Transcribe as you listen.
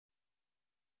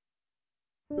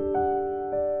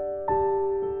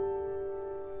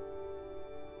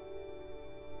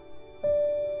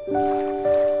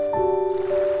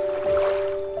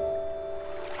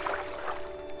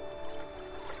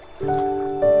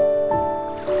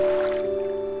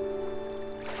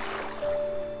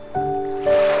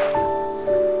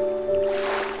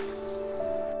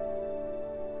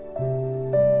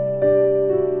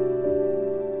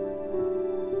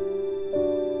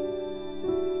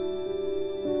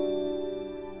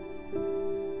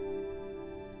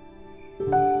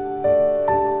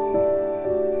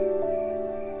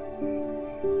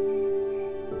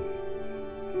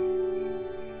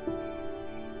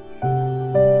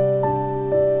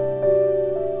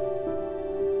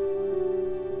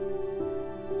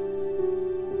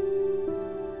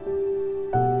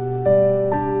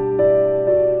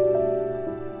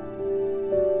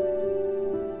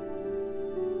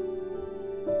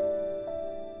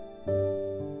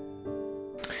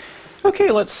Okay,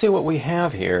 let's see what we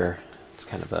have here. It's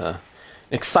kind of an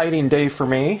exciting day for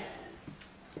me.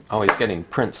 Always getting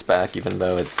prints back, even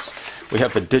though we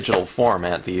have the digital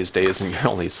format these days and you're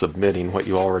only submitting what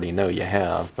you already know you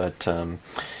have. But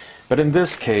in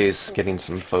this case, getting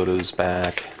some photos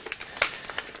back.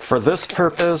 For this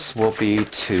purpose will be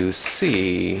to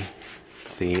see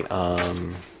the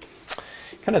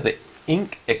kind of the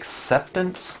ink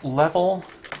acceptance level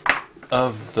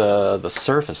of the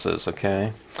surfaces,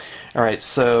 okay? Alright,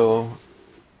 so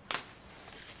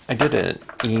I did an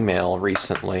email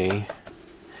recently,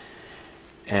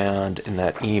 and in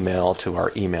that email to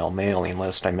our email mailing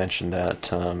list, I mentioned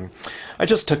that I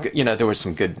just took, there were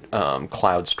some good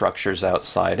cloud structures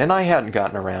outside, and I hadn't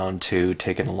gotten around to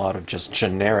taking a lot of just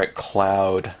generic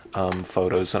cloud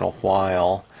photos in a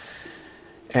while.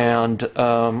 And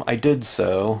I did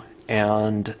so,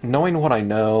 and knowing what I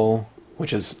know,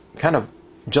 which is kind of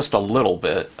just a little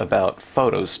bit about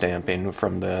photo stamping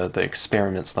from the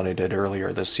experiments that I did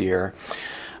earlier this year,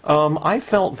 I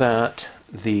felt that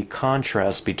the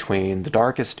contrast between the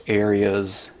darkest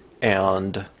areas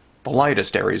and the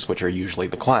lightest areas, which are usually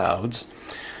the clouds,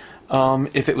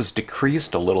 if it was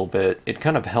decreased a little bit, it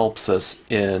kind of helps us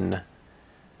in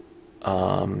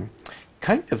kind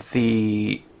of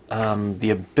the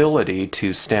ability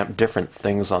to stamp different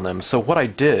things on them. So what I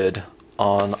did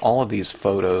on all of these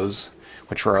photos,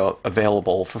 which were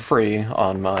available for free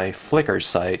on my Flickr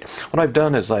site, what I've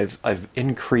done is I've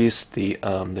increased the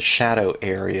shadow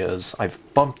areas. I've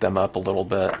bumped them up a little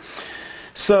bit.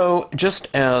 So just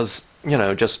as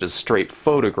straight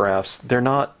photographs, they're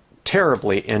not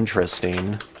terribly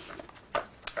interesting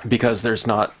because there's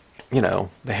not the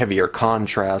heavier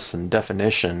contrast and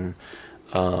definition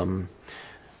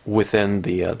within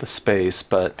the space,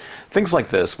 but things like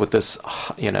this with this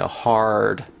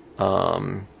hard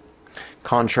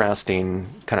contrasting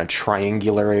kind of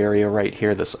triangular area right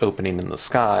here, this opening in the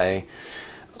sky,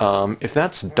 if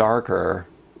that's darker,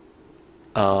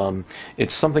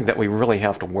 it's something that we really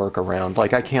have to work around.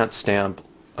 Like I can't stamp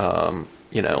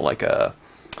like a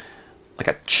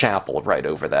chapel right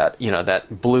over that.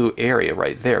 That blue area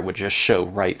right there would just show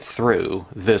right through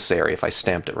this area if I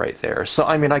stamped it right there. So,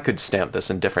 I mean, I could stamp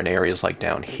this in different areas, like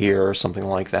down here or something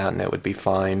like that, and it would be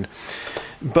fine.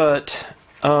 But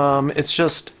it's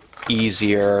just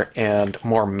easier and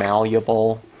more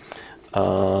malleable,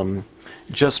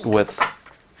 just with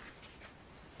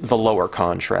the lower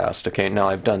contrast. Okay, now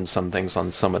I've done some things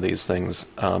on some of these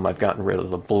things. I've gotten rid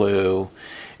of the blue,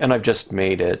 and I've just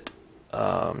made it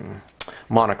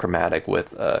monochromatic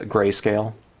with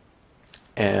grayscale,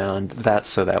 and that's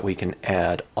so that we can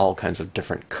add all kinds of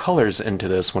different colors into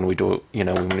this. When we do,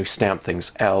 when we stamp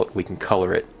things out, we can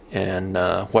color it in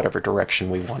whatever direction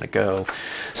we want to go.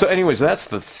 So anyways, that's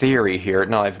the theory here.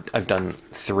 Now I've done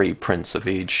 3 prints of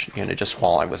each, just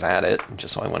while I was at it,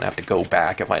 just so I wouldn't have to go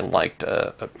back if I liked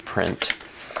a print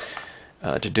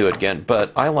to do it again.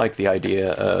 But I like the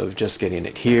idea of just getting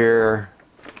it here.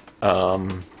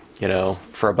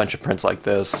 For a bunch of prints like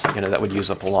this, that would use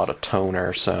up a lot of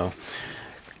toner. So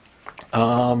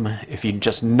if you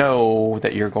just know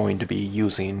that you're going to be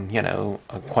using,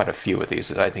 quite a few of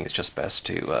these, I think it's just best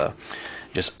to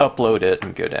just upload it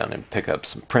and go down and pick up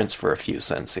some prints for a few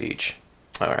cents each.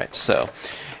 Alright, so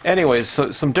anyways,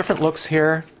 so some different looks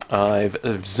here.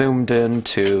 I've zoomed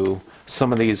into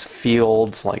some of these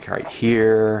fields, like right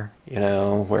here,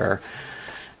 where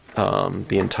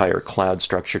the entire cloud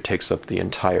structure takes up the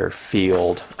entire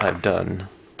field. I've done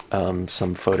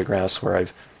some photographs where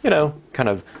I've, kind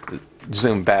of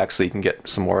zoomed back so you can get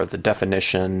some more of the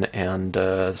definition and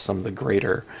some of the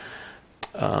greater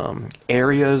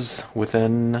areas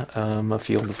within a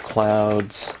field of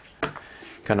clouds,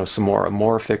 kind of some more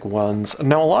amorphic ones.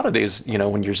 Now, a lot of these,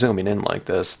 when you're zooming in like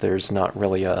this, there's not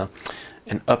really an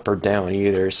up or down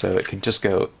either, so it could just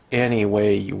go any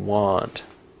way you want,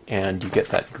 and you get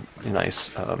that nice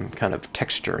kind of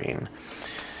texturing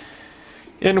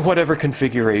in whatever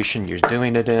configuration you're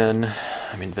doing it in.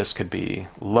 I mean, this could be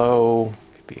low,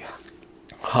 could be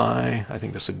high. I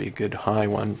think this would be a good high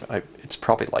one. It's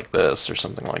probably like this or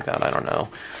something like that. I don't know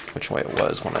which way it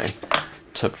was when I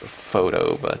took the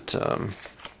photo, but I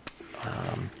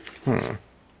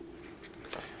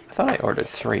thought I ordered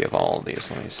 3 of all of these.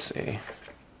 Let me see.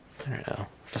 I don't know.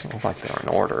 Doesn't look like they were in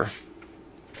order.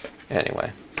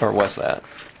 Anyway, or was that?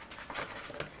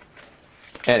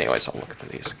 Anyways, I'll look at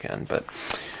these again, but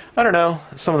I don't know,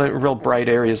 some of the real bright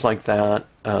areas like that,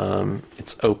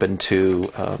 it's open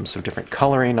to some different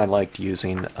coloring. I liked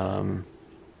using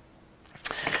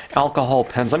alcohol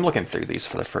pens. I'm looking through these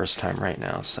for the first time right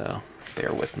now, so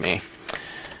bear with me.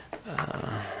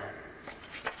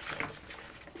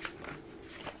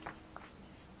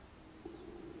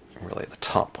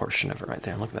 top portion of it right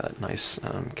there. Look at that nice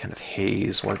kind of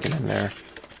haze working in there.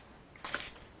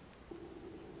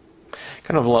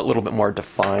 Kind of a little bit more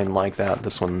defined like that.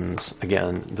 This one's,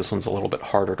 again, this one's a little bit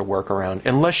harder to work around,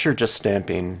 unless you're just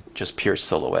stamping just pure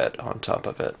silhouette on top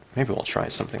of it. Maybe we'll try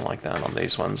something like that on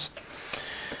these ones.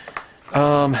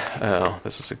 Oh,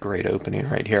 this is a great opening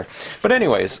right here. But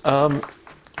anyways, that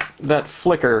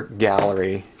Flickr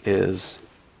gallery is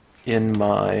in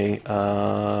my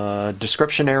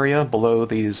description area below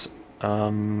these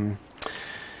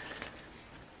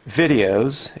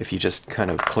videos. If you just kind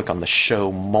of click on the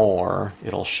show more,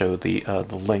 it'll show the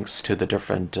links to the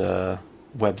different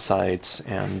websites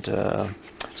and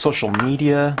social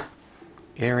media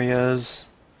areas.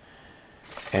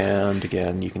 And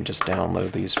again, you can just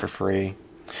download these for free.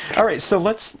 All right, so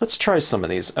let's try some of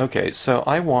these. Okay, so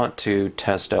I want to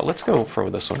test out. Let's go for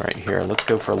this one right here. Let's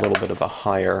go for a little bit of a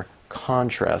higher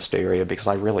contrast area because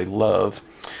I really love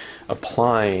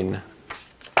applying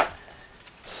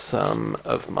some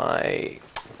of my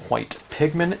white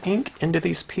pigment ink into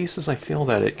these pieces. I feel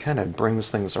that it kind of brings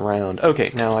things around.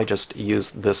 Okay, now I just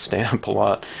used this stamp a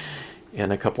lot in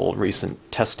a couple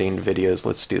recent testing videos.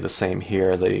 Let's do the same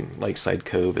here. The Lakeside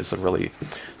Cove is a really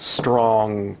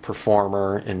strong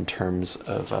performer in terms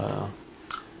of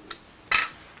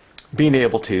being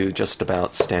able to just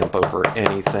about stamp over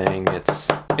anything. It's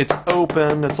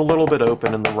open, it's a little bit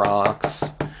open in the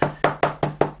rocks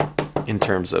in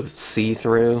terms of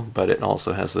see-through, but it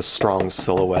also has this strong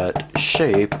silhouette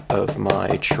shape of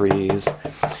my trees.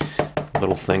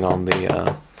 Little thing on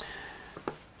the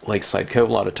Lakeside Cove,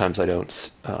 a lot of times I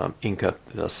don't ink up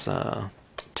this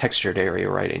textured area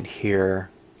right in here.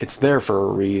 It's there for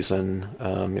a reason,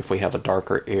 if we have a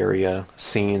darker area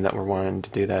scene that we're wanting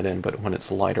to do that in, but when it's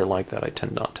lighter like that I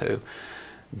tend not to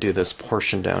do this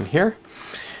portion down here.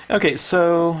 Okay,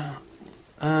 so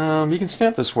you can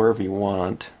stamp this wherever you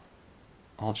want.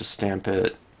 I'll just stamp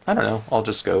it, I don't know, I'll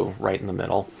just go right in the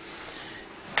middle.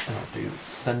 I'll do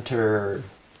center,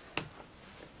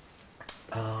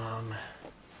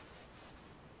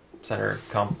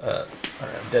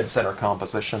 dead center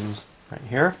compositions right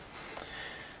here.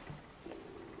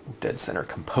 Dead center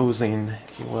composing,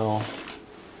 if you will.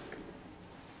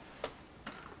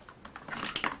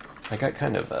 I got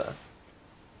kind of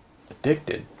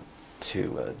addicted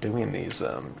to doing these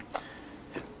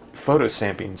photo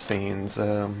stamping scenes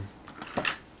when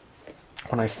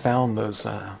I found those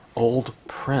old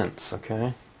prints,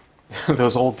 okay?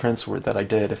 Those old prints that I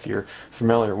did, if you're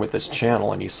familiar with this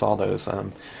channel and you saw those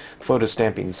photo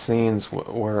stamping scenes,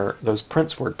 where those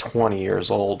prints were 20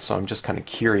 years old, so I'm just kind of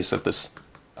curious if this,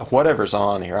 whatever's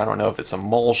on here, I don't know if it's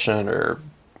emulsion or,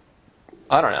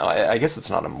 I don't know, I guess it's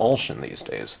not emulsion these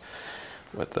days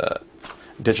with the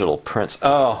digital prints.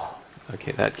 Oh,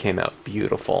 okay, that came out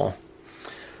beautiful.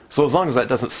 So as long as that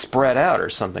doesn't spread out or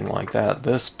something like that,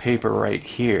 this paper right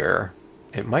here,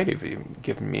 it might have even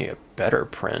given me a better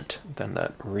print than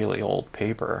that really old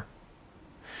paper.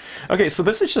 Okay, so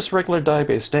this is just regular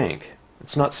dye-based ink.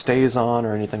 It's not StazOn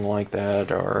or anything like that,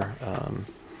 or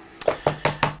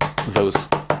those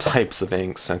types of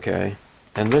inks, okay?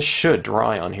 And this should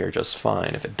dry on here just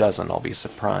fine. If it doesn't, I'll be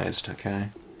surprised, okay?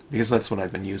 Because that's what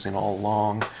I've been using all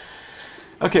along.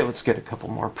 Okay, let's get a couple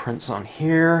more prints on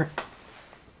here.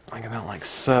 Like about like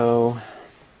so.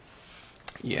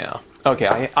 Yeah.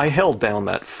 Okay, I held down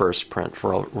that first print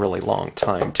for a really long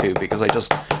time too, because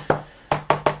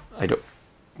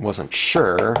wasn't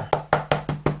sure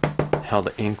how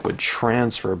the ink would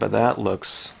transfer, but that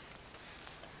looks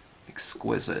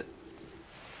exquisite.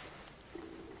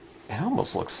 It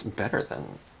almost looks better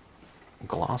than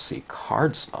glossy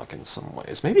cardstock in some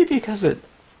ways. Maybe because it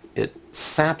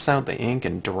saps out the ink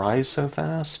and dries so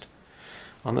fast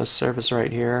on this surface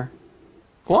right here.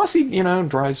 Glossy, you know,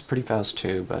 dries pretty fast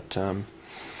too, but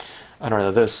I don't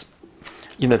know, this,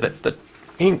 you know, the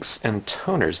inks and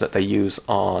toners that they use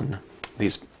on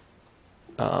these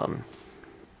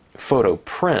photo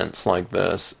prints like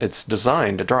this, it's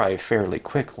designed to dry fairly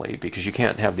quickly because you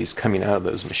can't have these coming out of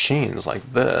those machines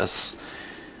like this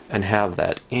and have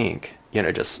that ink, you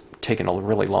know, just taking a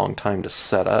really long time to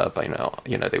set up. I know,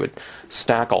 you know, they would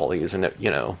stack all these and it,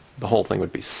 you know, the whole thing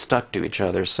would be stuck to each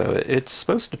other, so it's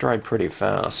supposed to dry pretty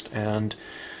fast. And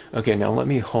okay, now let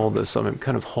me hold this. I'm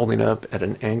kind of holding up at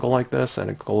an angle like this and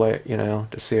a glare, you know,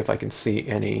 to see if I can see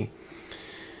any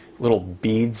little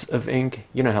beads of ink.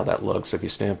 You know how that looks if you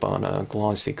stamp on a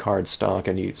glossy cardstock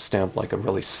and you stamp like a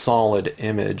really solid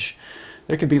image.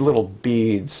 There can be little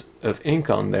beads of ink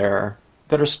on there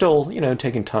that are still, you know,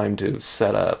 taking time to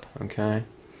set up, okay?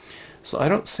 So I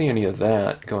don't see any of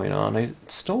that going on.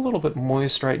 It's still a little bit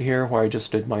moist right here where I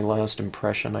just did my last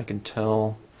impression, I can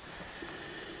tell.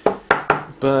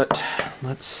 But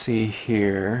let's see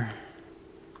here.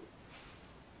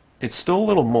 It's still a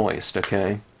little moist,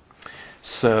 okay?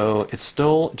 So it's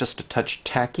still just a touch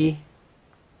tacky.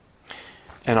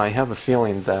 And I have a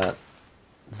feeling that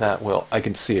I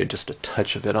can see just a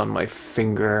touch of it on my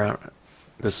finger.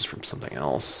 This is from something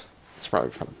else. It's probably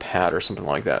from a pad or something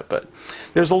like that, but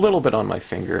there's a little bit on my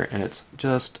finger, and it's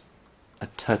just a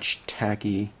touch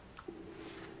tacky.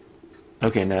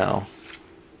 Okay, now,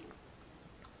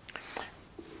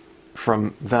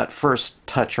 from that first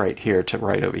touch right here to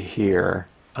right over here,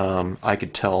 I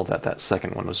could tell that that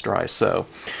second one was dry. So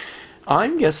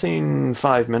I'm guessing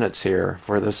 5 minutes here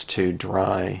for this to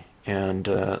dry and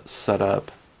set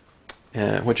up,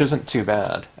 which isn't too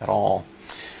bad at all.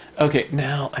 Okay,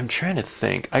 now I'm trying to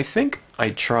think. I think I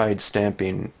tried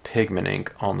stamping pigment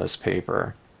ink on this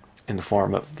paper in the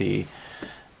form of the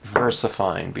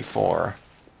VersaFine before,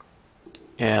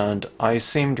 and I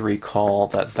seem to recall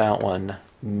that that one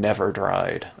never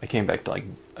dried. I came back to like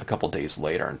a couple days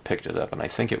later and picked it up, and I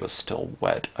think it was still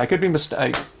wet. I could be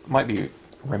I might be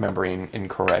remembering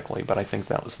incorrectly, but I think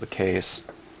that was the case.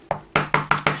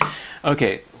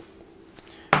 Okay,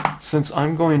 since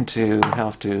I'm going to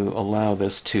have to allow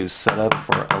this to set up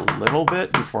for a little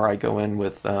bit before I go in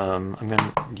with, I'm going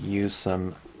to use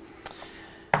some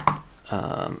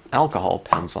alcohol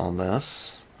pens on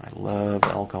this. I love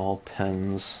alcohol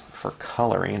pens for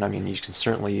coloring. I mean, you can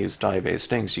certainly use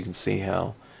dye-based inks. You can see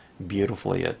how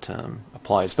beautifully it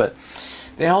applies, but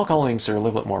the alcohol inks are a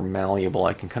little bit more malleable.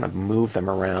 I can kind of move them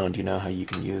around. You know how you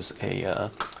can use a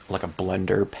like a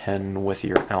blender pen with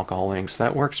your alcohol inks.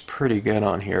 That works pretty good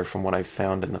on here from what I've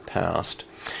found in the past.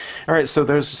 All right, so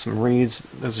there's some reeds.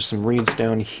 Those are some reeds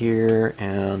down here,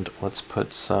 and let's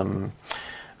put some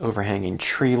overhanging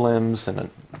tree limbs, and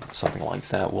something like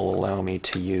that will allow me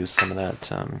to use some of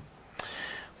that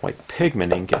white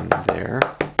pigment ink in there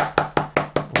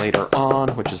later on,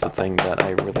 which is the thing that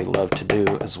I really love to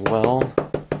do as well.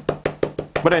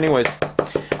 But anyways,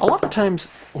 a lot of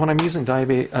times when I'm using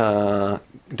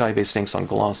dye-based inks on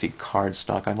glossy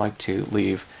cardstock, I like to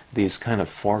leave these kind of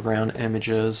foreground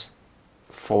images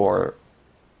for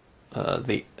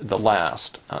the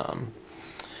last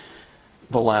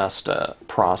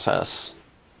process,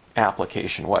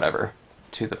 application, whatever,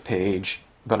 to the page.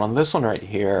 But on this one right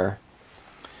here,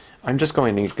 I'm just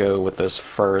going to go with this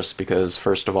first because,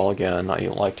 first of all, again, I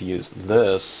like to use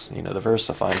this, you know, the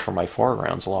VersaFine for my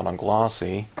foregrounds a lot on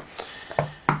glossy.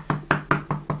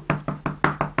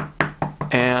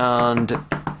 And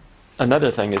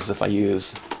another thing is if I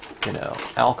use, you know,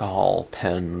 alcohol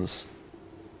pens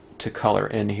to color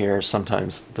in here,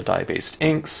 sometimes the dye-based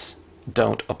inks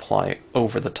don't apply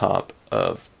over the top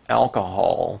of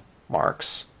alcohol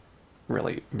marks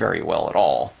really very well at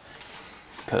all,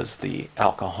 because the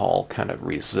alcohol kind of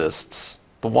resists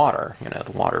the water, you know,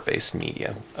 the water-based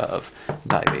media of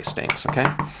dye-based inks,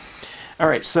 okay? All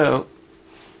right, so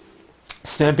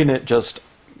stamping it, just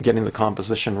getting the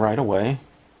composition right away,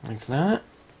 like that.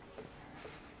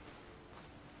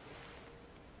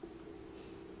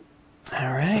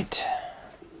 All right.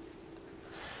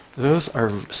 Those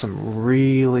are some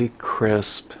really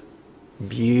crisp,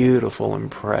 beautiful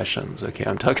impressions. Okay,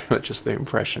 I'm talking about just the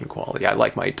impression quality. I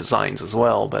like my designs as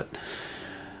well, but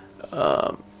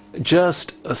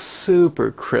just a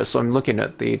super crisp. I'm looking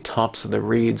at the tops of the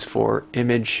reeds for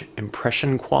image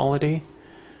impression quality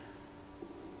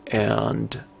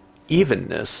and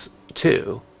evenness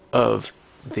too of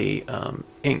the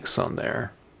inks on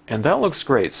there, and that looks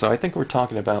great. So I think we're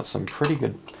talking about some pretty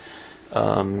good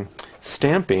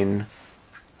stamping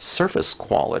surface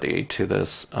quality to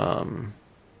this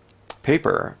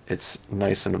paper. It's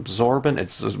nice and absorbent.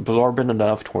 It's absorbent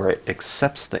enough to where it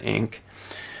accepts the ink,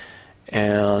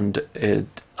 and it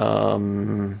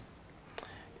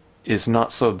is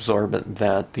not so absorbent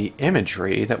that the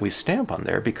imagery that we stamp on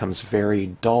there becomes very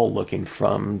dull looking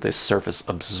from the surface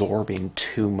absorbing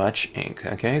too much ink.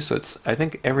 Okay, so I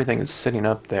think everything is sitting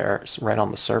up there right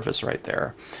on the surface right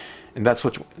there, and that's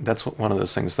one of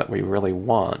those things that we really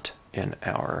want in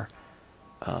our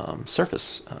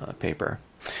surface paper.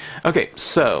 Okay,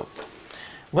 so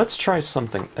let's try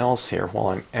something else here while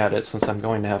I'm at it, since I'm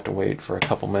going to have to wait for a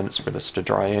couple minutes for this to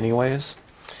dry anyways.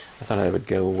 I thought I would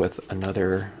go with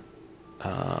another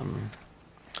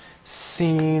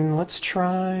scene. Let's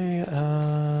try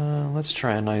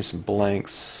a nice blank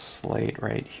slate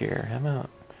right here. How about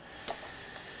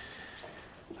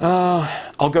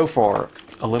I'll go for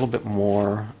a little bit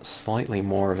more, slightly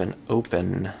more of an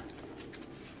open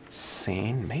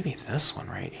scene. Maybe this one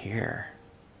right here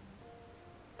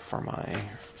for my, I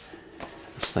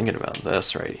was thinking about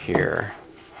this right here.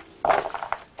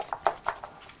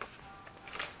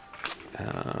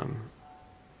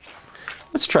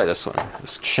 Let's try this one,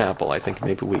 this chapel. I think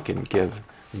maybe we can give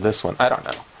this one, I don't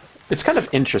know. It's kind of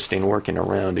interesting working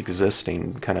around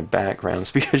existing kind of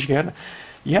backgrounds because you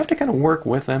have to kind of work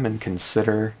with them and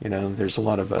consider, you know, there's a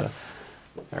lot of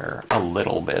or a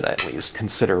little bit at least,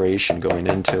 consideration going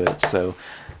into it. So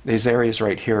these areas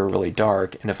right here are really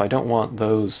dark, and if I don't want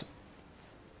those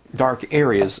dark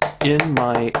areas in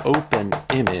my open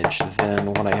image, then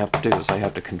what I have to do is I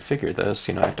have to configure this.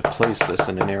 You know, I have to place this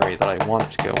in an area that I want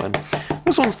it to go in.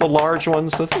 This one's the large one,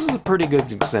 so this is a pretty good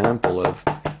example of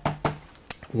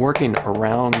working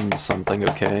around something,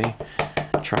 okay?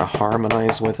 Try to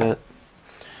harmonize with it.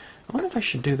 I wonder if I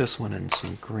should do this one in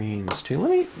some greens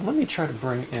too. Let me try to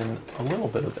bring in a little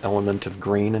bit of element of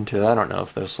green into it. I don't know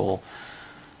if this will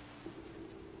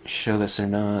show this or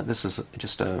not. This is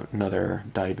just another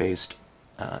dye-based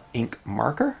ink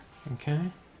marker.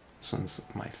 Okay, this one's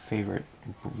my favorite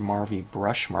Marvy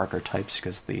brush marker types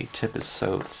because the tip is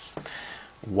so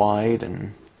wide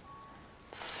and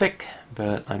thick.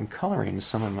 But I'm coloring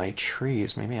some of my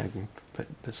trees. Maybe I can put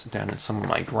this down in some of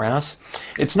my grass.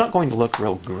 It's not going to look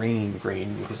real green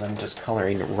because I'm just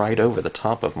coloring right over the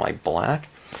top of my black.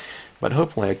 But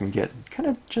hopefully I can get kind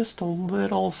of just a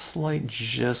little slight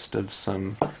gist of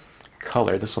some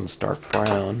color. This one's dark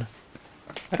brown.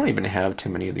 I don't even have too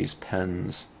many of these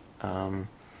pens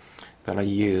that I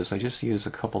use. I just use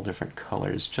a couple different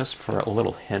colors just for a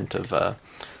little hint of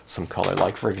some color.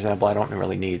 Like, for example, I don't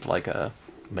really need like a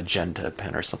magenta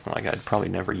pen or something like that. I'd probably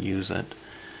never use it.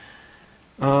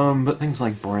 But things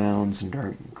like browns and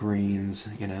dark greens,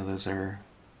 you know, those are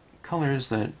colors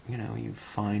that, you know, you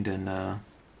find in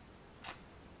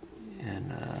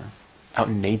out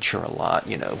in nature a lot,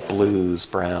 you know, blues,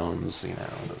 browns, you know,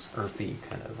 those earthy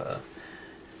kind of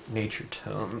nature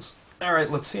tones.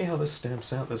 Alright, let's see how this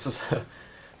stamps out. This is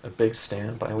a big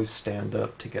stamp. I always stand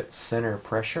up to get center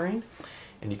pressuring,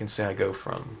 and you can see I go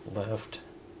from left,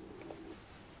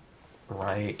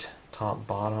 right, top,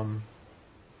 bottom.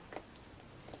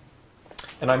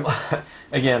 And I'm,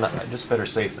 again, just better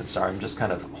safe than sorry, I'm just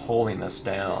kind of holding this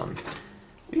down.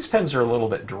 These pens are a little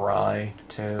bit dry,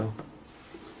 too.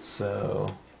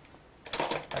 So,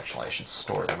 actually I should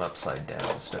store them upside down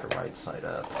instead of right side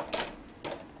up.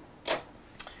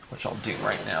 Which I'll do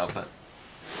right now, but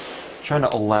trying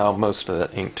to allow most of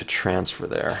that ink to transfer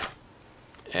there.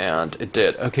 And it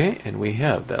did. Okay, and we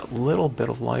have that little bit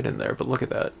of light in there, but look at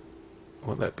that.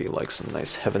 Would that be like some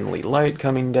nice heavenly light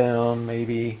coming down,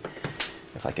 maybe?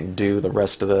 If I can do the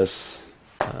rest of this.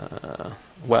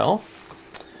 Well,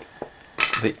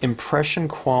 the impression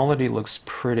quality looks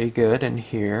pretty good in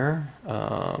here.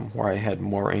 Where I had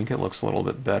more ink, it looks a little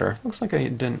bit better. Looks like I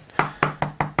didn't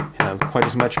have quite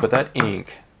as much, but that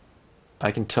ink,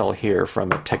 I can tell here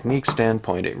from a technique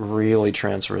standpoint, it really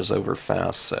transfers over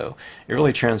fast, so it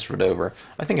really transferred over.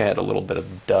 I think I had a little bit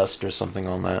of dust or something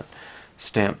on that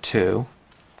stamp too.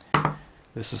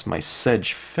 This is my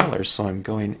Sedge filler, so I'm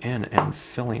going in and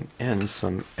filling in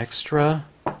some extra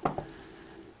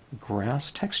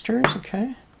grass textures,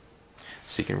 okay?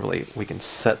 So you can really, we can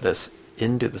set this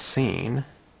into the scene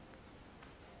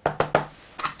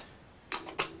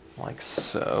like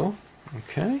so,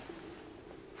 okay?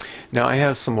 Now I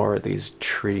have some more of these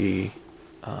tree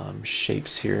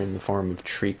shapes here in the form of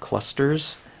tree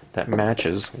clusters that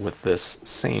matches with this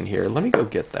scene here. Let me go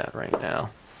get that right now.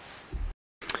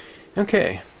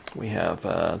 Okay, we have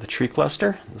the tree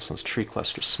cluster. This one's tree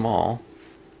cluster small.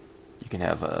 You can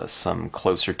have some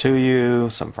closer to you,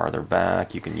 some farther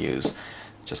back. You can use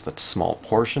just the small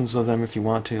portions of them if you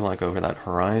want to, like over that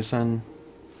horizon,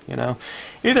 you know.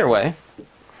 Either way,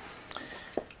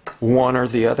 one or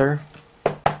the other.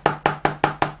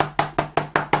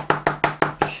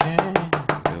 Okay,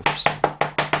 go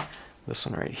for this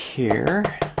one right here.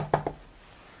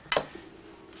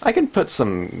 I can put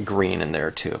some green in there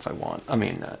too if I want. I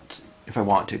mean, if I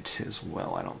want to as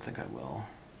well. I don't think I will.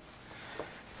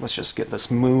 Let's just get this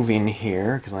moving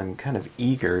here because I'm kind of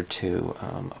eager to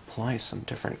apply some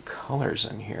different colors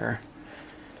in here.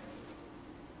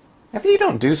 After you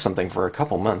don't do something for a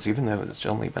couple months, even though it's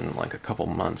only been like a couple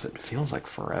months, it feels like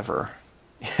forever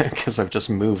because I've just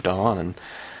moved on and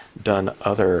done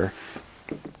other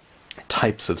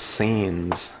types of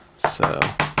scenes. So.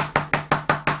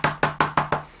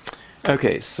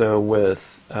 Okay, so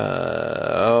with,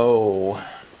 okay,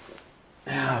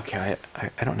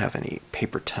 I don't have any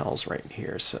paper towels right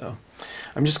here, so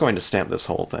I'm just going to stamp this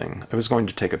whole thing. I was going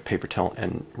to take a paper towel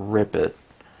and rip it,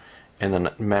 and then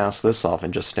mask this off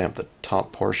and just stamp the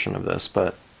top portion of this,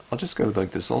 but I'll just go like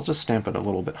this. I'll just stamp it a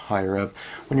little bit higher up.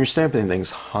 When you're stamping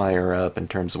things higher up in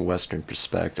terms of Western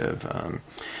perspective,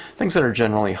 things that are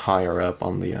generally higher up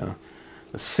on the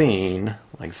the scene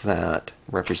like that,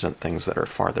 represent things that are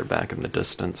farther back in the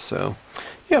distance. So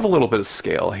you have a little bit of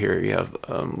scale here. You have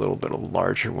a little bit of a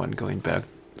larger one going back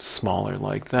smaller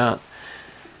like that.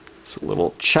 It's a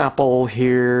little chapel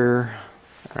here.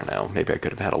 I don't know, maybe I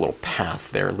could have had a little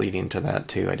path there leading to that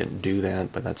too. I didn't do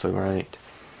that, but that's alright.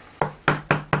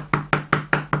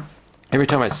 Every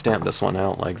time I stamp this one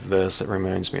out like this, it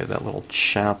reminds me of that little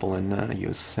chapel in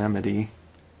Yosemite.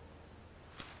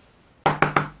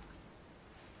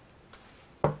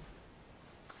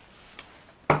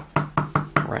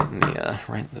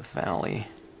 Right in the valley.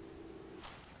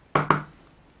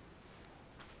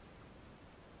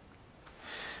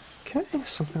 Okay,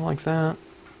 something like that.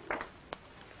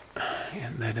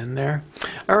 Get that in there.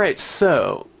 Alright,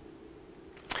 so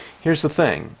here's the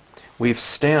thing. We've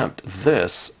stamped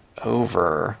this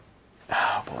over...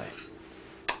 Oh boy.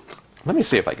 Let me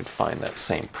see if I can find that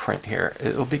same print here.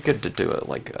 It'll be good to do it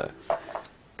like a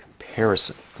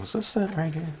comparison. Was this it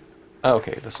right here? Oh,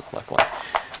 okay, this is luckily.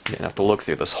 You have to look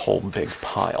through this whole big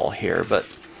pile here, but...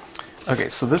 Okay,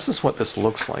 so this is what this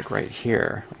looks like right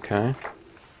here, okay?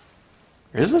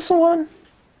 Is this the one?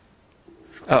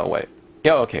 Oh, wait.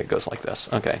 Yeah, okay, it goes like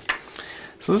this. Okay.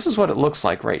 So this is what it looks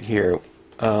like right here.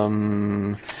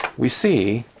 We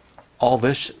see all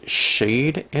this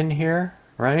shade in here,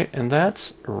 right? And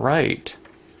that's right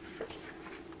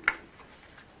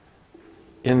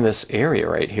in this area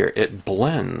right here. It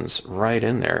blends right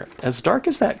in there. As dark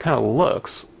as that kind of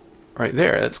looks right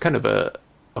there, it's kind of a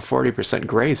 40%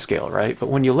 grayscale, right? But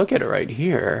when you look at it right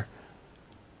here,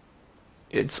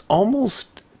 it's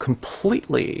almost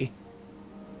completely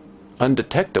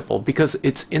undetectable because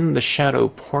it's in the shadow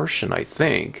portion, I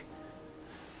think,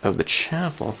 of the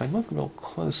chapel. If I look real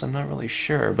close, I'm not really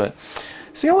sure, but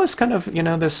see all this kind of, you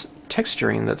know, this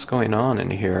texturing that's going on in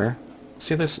here.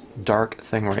 See this dark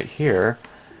thing right here?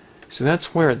 So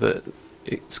that's where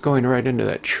it's going right into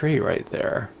that tree right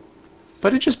there.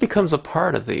 But it just becomes a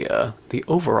part of the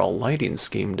overall lighting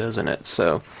scheme, doesn't it?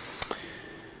 So,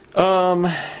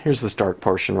 here's this dark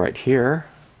portion right here,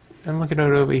 and look at it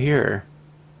over here.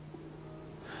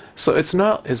 So it's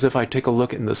not as if I take a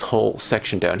look in this whole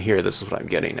section down here, this is what I'm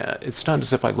getting at. It's not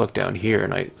as if I look down here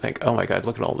and I think, oh my god,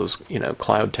 look at all those, you know,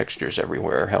 cloud textures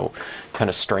everywhere, how kind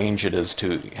of strange it is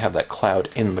to have that cloud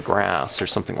in the grass or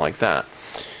something like that.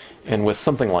 And with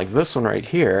something like this one right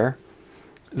here,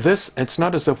 it's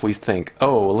not as if we think,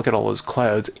 oh, look at all those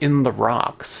clouds in the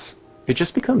rocks. It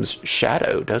just becomes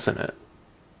shadow, doesn't it?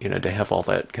 You know, to have all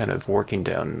that kind of working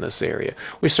down in this area.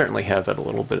 We certainly have it a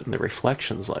little bit in the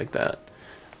reflections like that.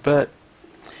 But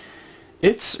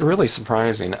it's really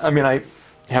surprising. I mean, I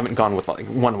haven't gone with like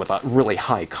one with a really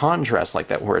high contrast like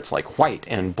that, where it's like white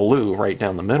and blue right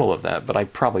down the middle of that, but I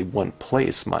probably wouldn't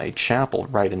place my chapel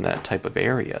right in that type of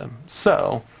area.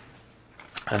 So,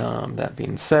 that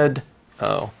being said,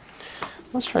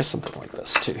 let's try something like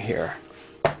this too here.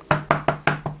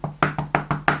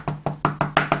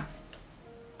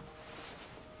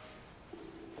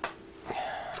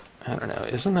 I don't know,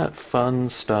 isn't that fun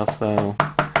stuff though?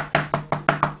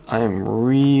 I am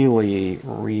really,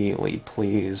 really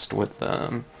pleased with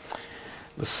the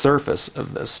surface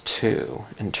of this too,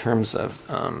 in terms of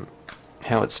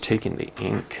how it's taking the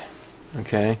ink.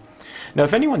 Okay, now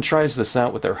if anyone tries this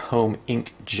out with their home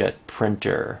inkjet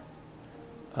printer,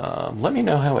 let me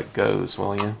know how it goes,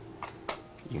 will you?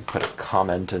 You can put a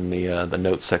comment in the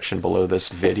notes section below this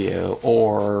video,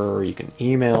 or you can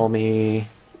email me.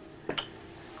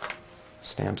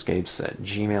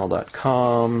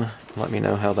 Stampscapes@gmail.com. Let me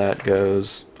know how that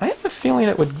goes. I have a feeling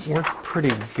it would work pretty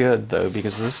good though,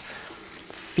 because this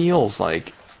feels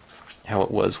like how it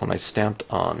was when I stamped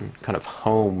on kind of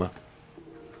home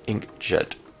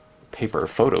inkjet paper,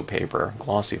 photo paper,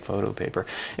 glossy photo paper.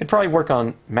 It'd probably work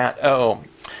on matte. Oh,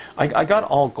 I got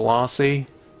all glossy,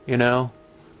 you know,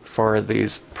 for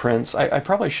these prints. I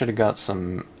probably should have got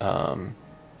some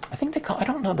I think I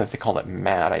don't know if they call it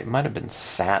matte. It might have been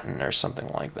satin or something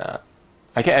like that.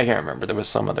 I can't remember. There was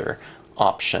some other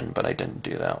option, but I didn't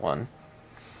do that one.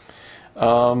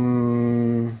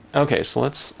 Okay, so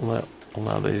let's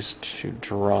allow these to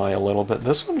dry a little bit.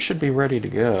 This one should be ready to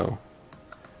go.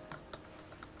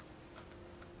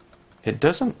 It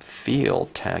doesn't feel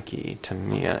tacky to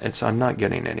me. I'm not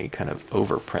getting any kind of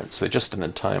overprint. So just in the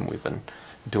time we've been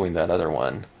doing that other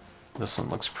one, this one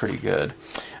looks pretty good.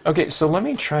 Okay, so let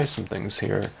me try some things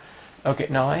here. Okay,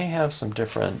 now I have some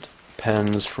different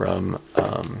pens from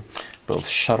both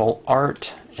Shuttle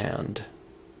Art and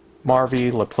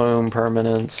Marvy, La Plume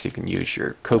Permanence. You can use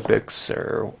your Copics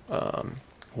or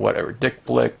whatever, Dick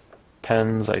Blick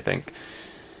pens, I think.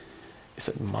 is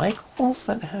it Michaels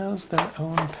that has their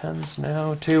own pens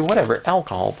now too? Whatever,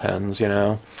 alcohol pens, you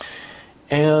know.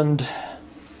 And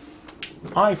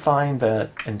I find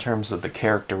that in terms of the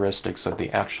characteristics of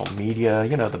the actual media,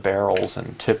 you know, the barrels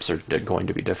and tips are going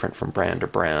to be different from brand to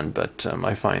brand, but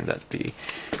I find that the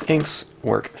inks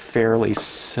work fairly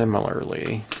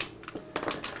similarly.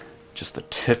 Just the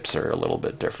tips are a little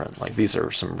bit different. Like these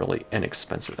are some really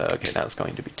inexpensive. Okay, that's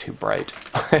going to be too bright.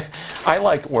 I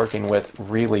like working with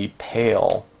really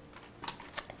pale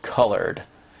colored,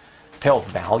 pale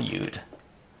valued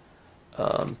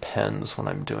pens when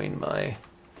I'm doing my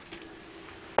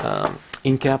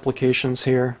ink applications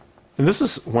here. And this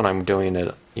is when I'm doing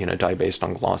it, you know, dye based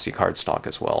on glossy cardstock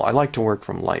as well. I like to work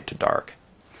from light to dark.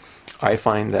 I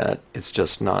find that it's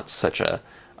just not such a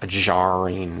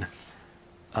jarring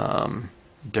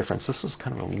difference. This is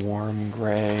kind of a warm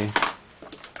gray.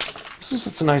 This is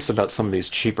what's nice about some of these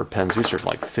cheaper pens. These are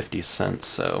like 50 cents,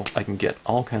 so I can get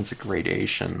all kinds of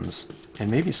gradations,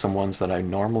 and maybe some ones that I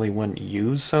normally wouldn't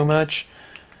use so much.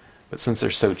 But since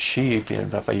they're so cheap, you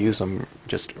know, if I use them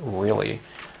just really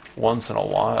once in a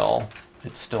while,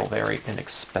 it's still very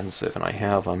inexpensive, and I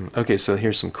have them. Okay, so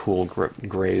here's some cool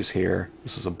grays here.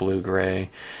 This is a blue gray.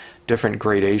 Different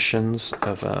gradations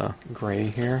of gray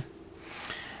here.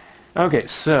 Okay,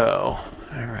 so,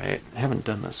 alright, I haven't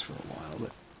done this for a while,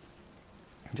 but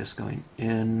I'm just going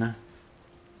in.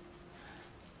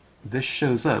 This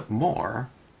shows up more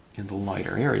in the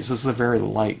lighter areas. This is a very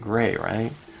light gray,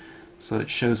 right? So it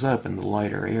shows up in the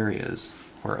lighter areas,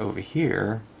 where over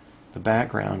here, the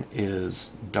background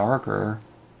is darker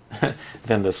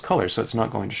than this color, so it's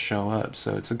not going to show up.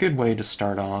 So it's a good way to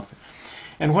start off.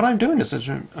 And what I'm doing is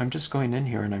I'm just going in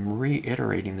here and I'm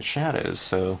reiterating the shadows.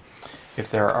 So if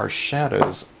there are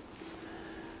shadows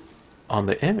on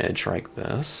the image like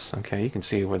this, okay, you can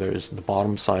see where there's the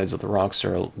bottom sides of the rocks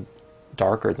are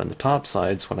darker than the top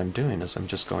sides. What I'm doing is I'm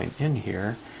just going in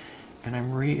here and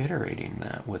I'm reiterating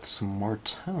that with some more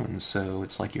tones. So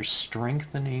it's like you're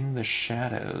strengthening the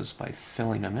shadows by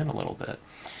filling them in a little bit.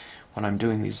 When I'm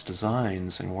doing these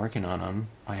designs and working on them,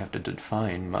 I have to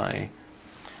define my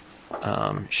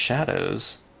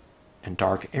shadows and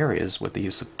dark areas with the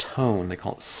use of tone. They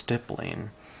call it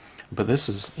stippling. But this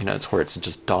is, you know, it's where it's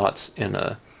just dots in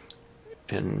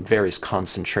various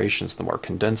concentrations. The more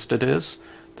condensed it is,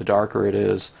 the darker it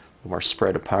is, the more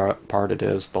spread apart it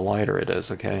is, the lighter it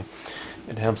is, okay?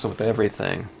 It helps with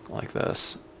everything like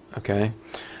this, okay?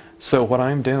 So what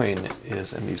I'm doing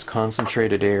is in these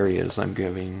concentrated areas, I'm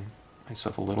giving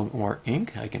myself a little more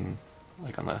ink. I can,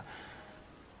 like on the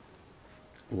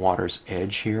water's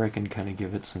edge here, I can kind of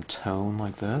give it some tone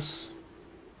like this.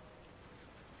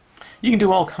 You can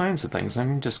do all kinds of things.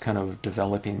 I'm just kind of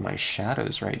developing my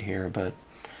shadows right here, but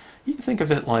you can think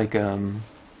of it like,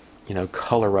 you know,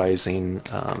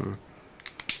 colorizing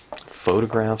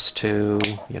photographs too,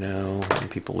 you know, and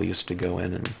people used to go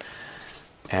in and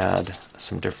add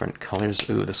some different colors.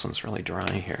 Ooh, this one's really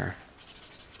dry here.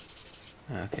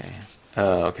 Okay.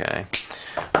 Oh, okay.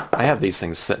 I have these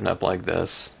things sitting up like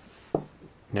this,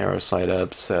 narrow side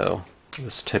up, so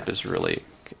this tip is really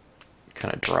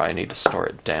kind of dry. I need to store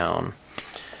it down.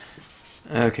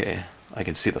 Okay, I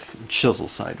can see the chisel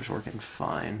side was working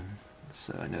fine,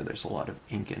 so I know there's a lot of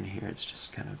ink in here. It's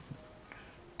just kind of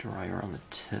drier on the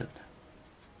tip.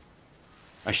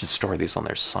 I should store these on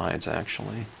their sides,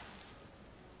 actually.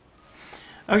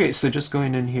 Okay, so just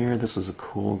going in here, this is a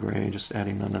cool gray, just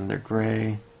adding another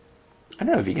gray. I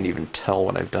don't know if you can even tell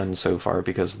what I've done so far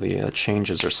because the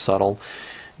changes are subtle,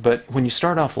 but when you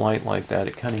start off light like that,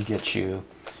 it kind of gets you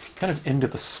kind of into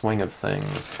the swing of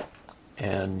things,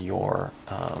 and your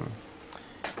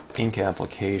ink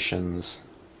applications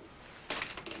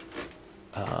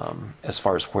as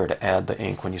far as where to add the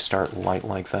ink when you start light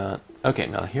like that. Okay,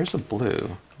 now here's a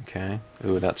blue, okay?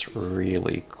 Ooh, that's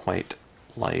really quite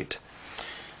light.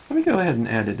 Let me go ahead and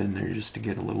add it in there just to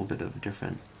get a little bit of a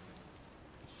different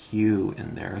hue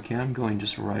in there. Okay, I'm going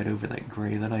just right over that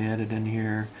gray that I added in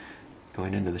here,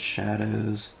 going into the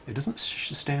shadows. It doesn't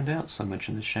stand out so much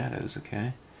in the shadows,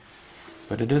 okay?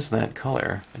 But it is that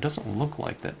color. It doesn't look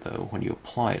like that, though, when you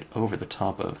apply it over the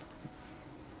top of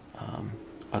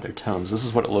other tones. This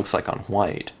is what it looks like on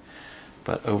white.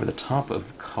 But over the top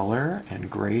of color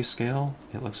and grayscale,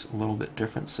 it looks a little bit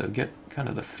different, so get kind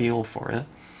of the feel for it.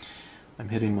 I'm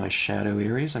hitting my shadow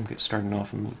areas. I'm starting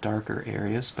off in the darker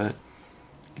areas, but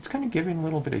it's kind of giving a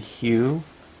little bit of hue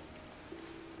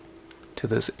to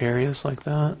those areas like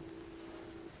that.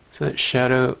 So that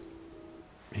shadow,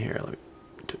 here, let me,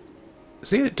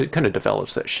 see, it kind of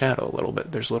develops that shadow a little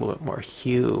bit. There's a little bit more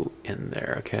hue in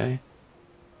there, okay?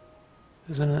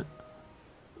 Isn't it?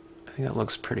 I think that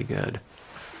looks pretty good.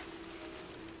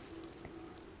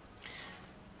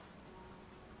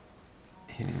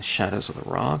 Getting the shadows of the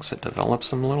rocks, it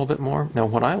develops them a little bit more. Now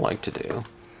what I like to do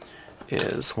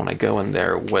is when I go in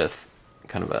there with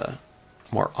kind of a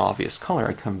more obvious color,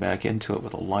 I come back into it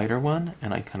with a lighter one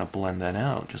and I kind of blend that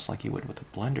out just like you would with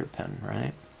a blender pen,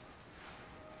 right?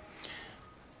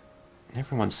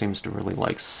 Everyone seems to really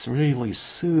like really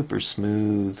super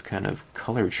smooth kind of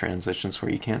color transitions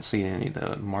where you can't see any of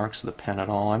the marks of the pen at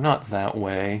all. I'm not that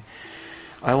way.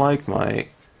 I like my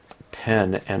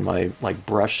pen and my like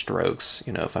brush strokes,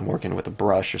 you know, if I'm working with a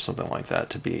brush or something like that,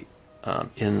 to be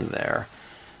in there.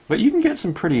 But you can get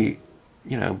some pretty,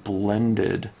 you know,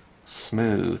 blended,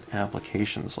 smooth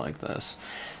applications like this.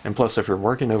 And plus, if you're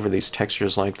working over these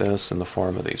textures like this in the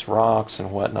form of these rocks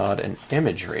and whatnot and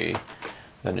imagery,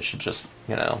 then it should just,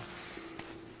 you know,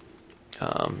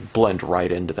 blend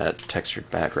right into that textured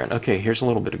background. Okay, here's a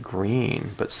little bit of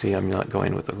green, but see, I'm not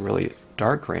going with a really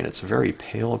dark green. It's a very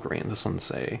pale green. This one's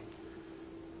a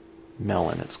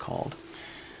melon, it's called.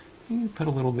 You can put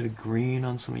a little bit of green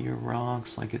on some of your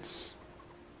rocks, like it's...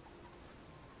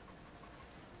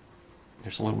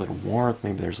 There's a little bit of warmth,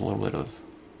 maybe there's a little bit of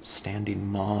standing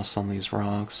moss on these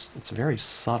rocks. It's very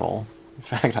subtle. In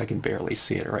fact, I can barely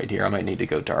see it right here. I might need to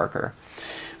go darker.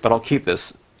 But I'll keep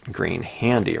this green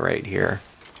handy right here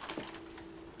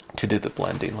to do the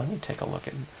blending. Let me take a look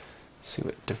and see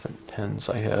what different pens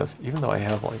I have. Even though I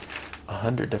have like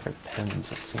 100 different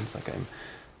pens, it seems like I'm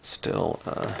still,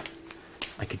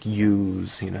 I could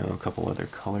use, you know, a couple other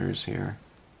colors here.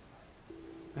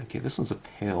 Okay, this one's a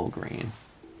pale green.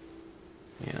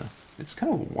 Yeah, it's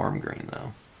kind of a warm green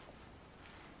though.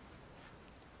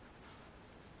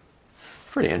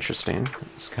 Pretty interesting.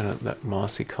 It's kind of that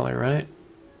mossy color, right?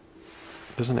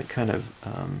 Doesn't it kind of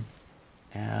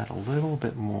add a little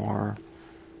bit more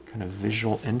kind of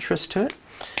visual interest to it?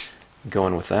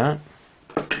 Going with that,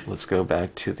 let's go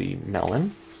back to the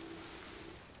melon.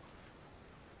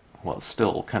 Well, it's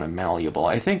still kind of malleable.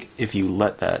 I think if you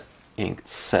let that ink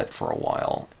set for a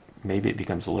while, maybe it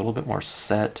becomes a little bit more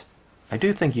set. I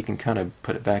do think you can kind of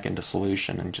put it back into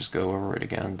solution and just go over it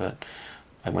again, but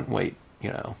I wouldn't wait, you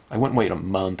know, I wouldn't wait a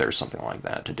month or something like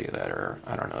that to do that, or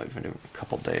I don't know, even a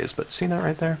couple days. But see that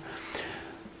right there?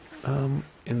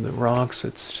 In the rocks,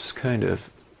 it's just kind of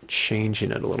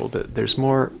changing it a little bit. There's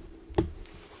more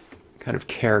kind of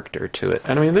character to it.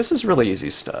 And I mean, this is really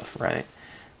easy stuff, right?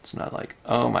 It's not like,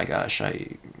 oh my gosh,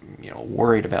 you know,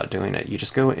 worried about doing it. You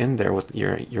just go in there with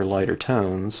your lighter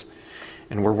tones,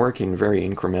 and we're working very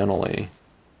incrementally.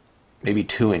 Maybe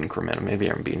too incremental.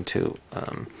 Maybe I'm being too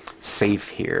safe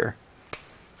here.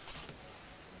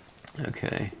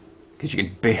 Okay, because you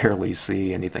can barely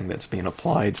see anything that's being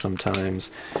applied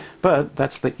sometimes. But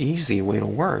that's the easy way to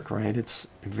work, right? It's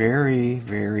very,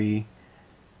 very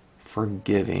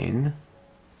forgiving.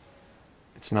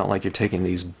 It's not like you're taking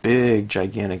these big,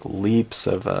 gigantic leaps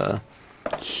of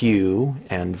hue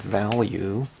and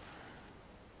value.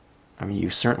 I mean,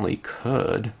 you certainly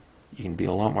could. You can be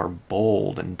a lot more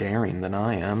bold and daring than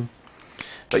I am.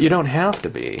 But you don't have to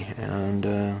be, and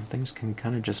things can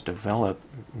kind of just develop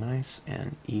nice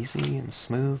and easy and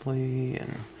smoothly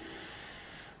and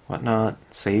whatnot,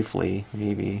 safely,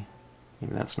 maybe.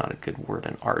 Maybe that's not a good word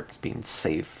in art, it's being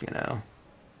safe, you know.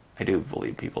 I do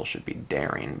believe people should be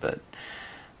daring, but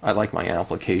I like my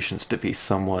applications to be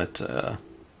somewhat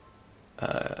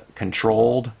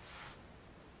controlled.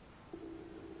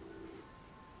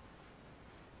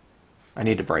 I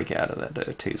need to break out of that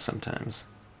though, too, sometimes.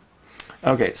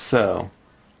 Okay, so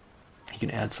you can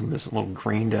add some of this little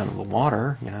green down to the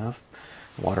water, you know. If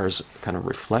the water is kind of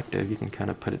reflective, you can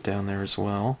kind of put it down there as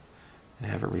well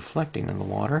and have it reflecting in the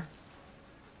water.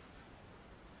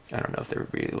 I don't know if there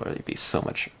would really be so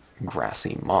much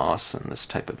grassy moss in this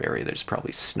type of area. There's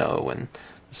probably snow and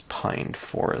this pine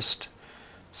forest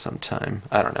sometime.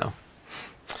 I don't know.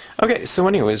 Okay, so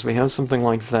anyways, we have something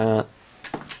like that.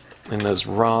 In those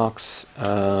rocks,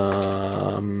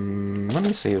 let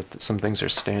me see if some things are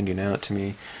standing out to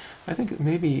me. I think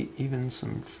maybe even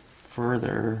some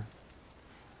further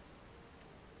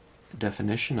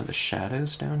definition of the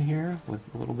shadows down here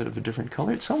with a little bit of a different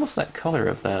color. It's almost that color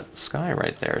of that sky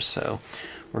right there, so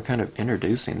we're kind of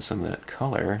introducing some of that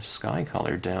color, sky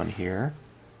color down here.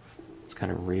 It's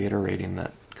kind of reiterating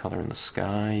that color in the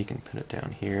sky. You can put it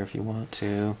down here if you want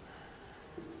to.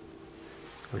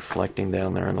 Reflecting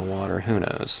down there in the water, who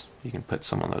knows? You can put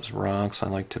some on those rocks. I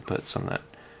like to put some of that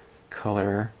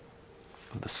color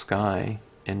of the sky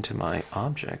into my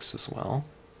objects as well.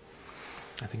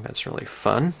 I think that's really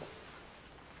fun.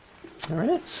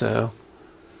 Alright, so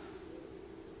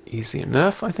easy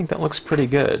enough. I think that looks pretty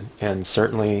good. And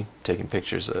certainly taking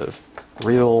pictures of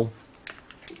real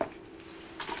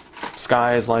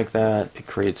sky is like that. It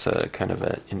creates a kind of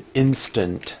an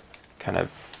instant kind of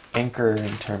anchor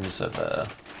in terms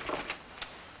of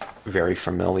very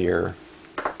familiar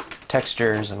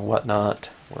textures and whatnot.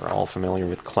 We're all familiar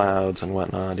with clouds and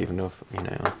whatnot, even if, you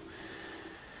know,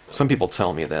 some people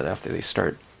tell me that after they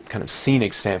start kind of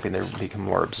scenic stamping, they become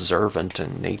more observant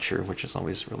in nature, which is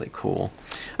always really cool.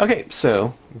 Okay,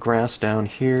 so grass down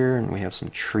here, and we have some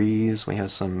trees. We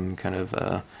have some kind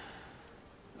of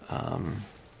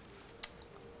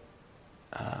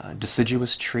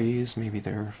deciduous trees. Maybe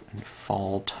they're in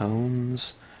fall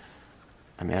tones.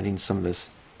 I'm adding some of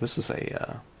this. This is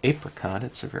a apricot.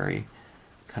 It's a very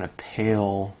kind of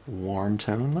pale, warm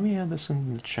tone. Let me add this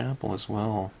in the chapel as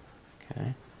well.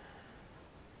 Okay.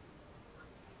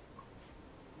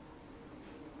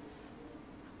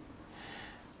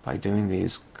 By doing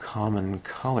these common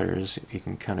colors, you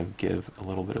can kind of give a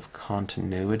little bit of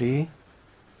continuity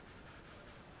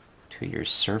to your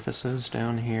surfaces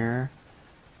down here.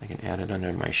 I can add it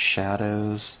under my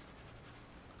shadows,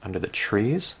 under the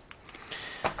trees.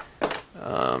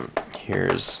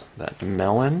 Here's that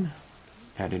melon,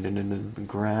 adding it into the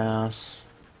grass.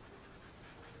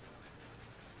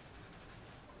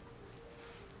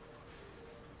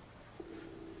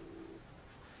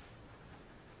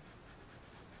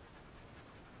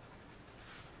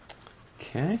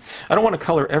 Okay, I don't want to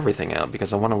color everything out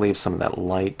because I want to leave some of that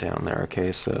light down there.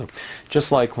 Okay, so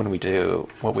just like when we do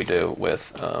what we do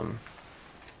with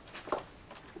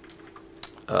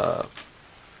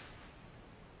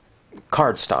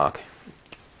cardstock,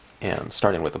 and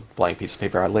starting with a blank piece of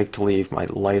paper, I like to leave my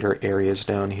lighter areas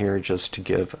down here just to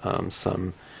give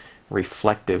some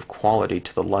reflective quality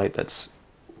to the light that's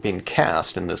being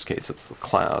cast. In this case, it's the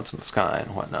clouds and the sky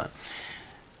and whatnot.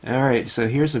 Alright, so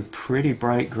here's a pretty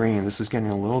bright green. This is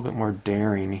getting a little bit more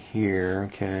daring here,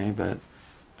 okay, but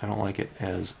I don't like it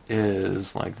as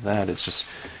is, like that. It's just,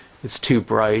 it's too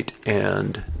bright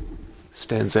and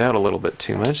stands out a little bit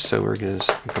too much, so we're just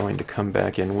going to come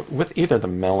back in with either the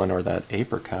melon or that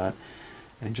apricot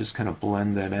and just kind of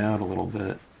blend that out a little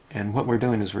bit. And what we're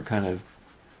doing is we're kind of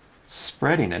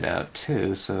spreading it out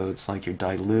too, so it's like you're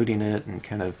diluting it and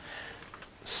kind of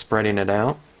spreading it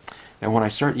out. And when I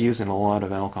start using a lot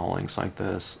of alcohol inks like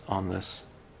this on this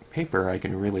paper, I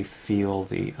can really feel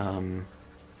the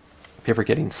paper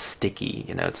getting sticky.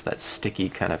 You know, it's that sticky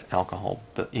kind of alcohol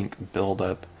ink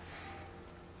buildup.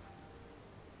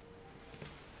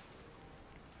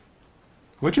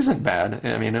 Which isn't bad.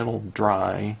 I mean, it'll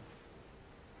dry.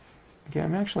 Okay,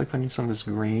 I'm actually putting some of this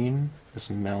green, this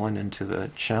melon, into the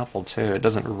chapel too. It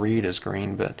doesn't read as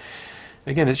green, but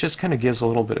again, it just kind of gives a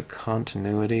little bit of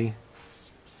continuity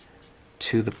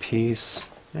to the piece.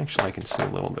 Actually, I can see a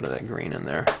little bit of that green in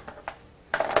there.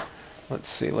 Let's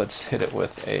see, let's hit it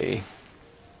with a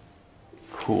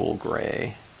cool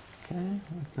gray. Okay,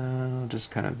 just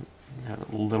kind of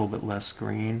have a little bit less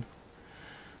green.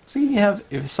 See, you have,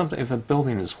 if a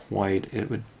building is white,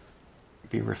 it would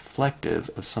be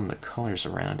reflective of some of the colors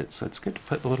around it, so it's good to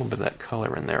put a little bit of that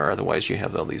color in there, otherwise you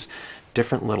have all these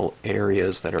different little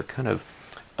areas that are kind of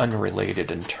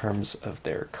unrelated in terms of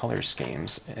their color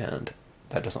schemes, and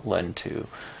that doesn't lend to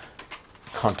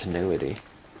continuity.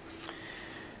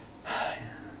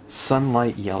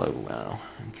 Sunlight yellow, wow.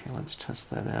 Okay, let's test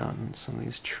that out in some of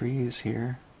these trees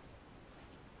here.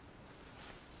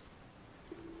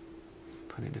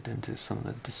 Putting it into some of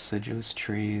the deciduous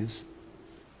trees.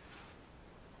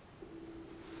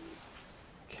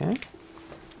 Okay.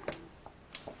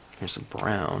 Here's a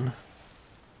brown.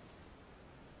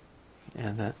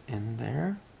 Add that in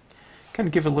there. Kind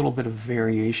of give a little bit of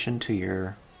variation to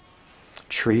your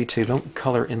tree too. Don't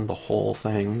color in the whole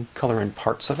thing. Color in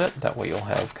parts of it. That way you'll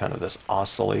have kind of this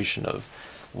oscillation of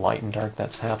light and dark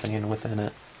that's happening within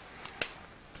it.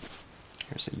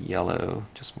 Here's a yellow,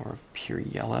 just more of pure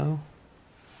yellow.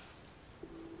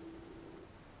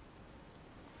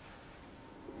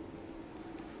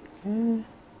 Okay. You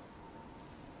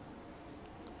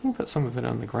can put some of it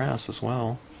on the grass as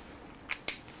well,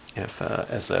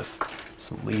 as if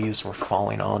some leaves were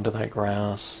falling onto that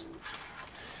grass.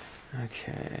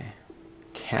 Okay,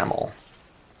 camel.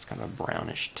 It's kind of a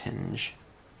brownish tinge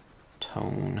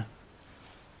tone.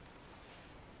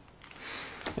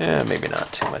 Yeah, maybe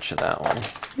not too much of that one.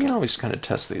 You can always kind of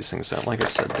test these things out. Like I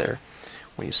said there,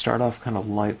 when you start off kind of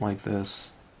light like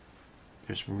this,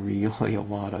 there's really a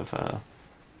lot of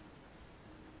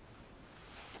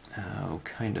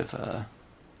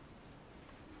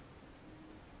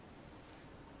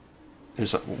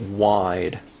there's a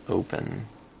wide open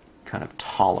kind of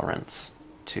tolerance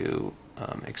to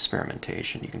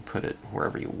experimentation. You can put it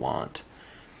wherever you want.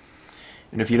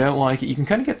 And if you don't like it, you can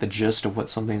kind of get the gist of what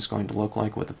something's going to look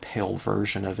like with a pale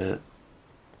version of it.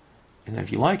 And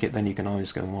if you like it, then you can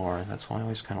always go more. That's why I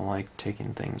always kind of like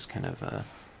taking things kind of,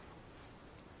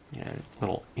 you know,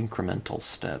 little incremental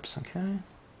steps, okay?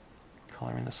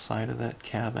 Coloring the side of that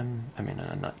cabin. I mean,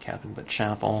 not cabin, but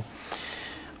chapel.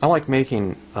 I like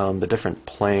making the different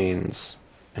planes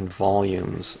and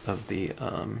volumes of the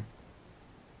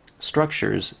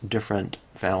structures different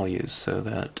values so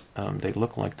that they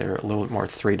look like they're a little bit more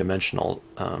three-dimensional.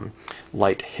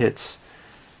 Light hits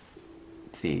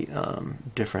the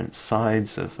different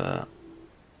sides of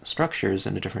structures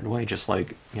in a different way, just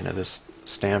like, you know, this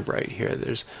stamp right here.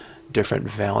 There's different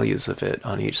values of it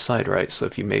on each side, right? So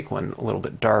if you make one a little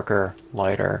bit darker,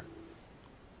 lighter,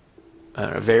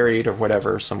 varied, or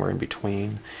whatever, somewhere in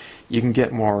between, you can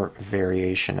get more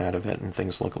variation out of it, and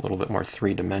things look a little bit more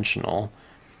three-dimensional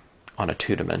on a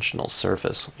two-dimensional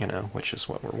surface, you know, which is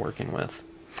what we're working with.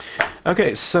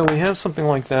 Okay, so we have something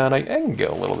like that. I can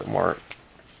go a little bit more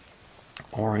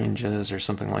oranges or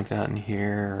something like that in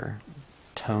here, or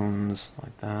tones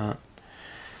like that.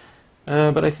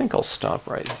 But I think I'll stop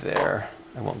right there.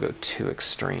 I won't go too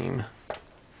extreme,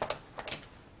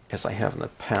 as I have in the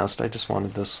past. I just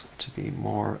wanted this to be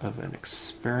more of an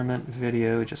experiment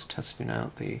video, just testing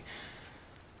out the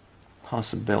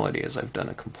possibility, as I've done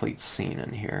a complete scene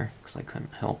in here, because I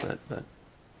couldn't help it, but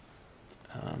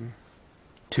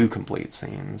 2 complete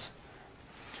scenes,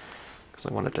 because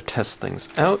I wanted to test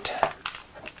things out.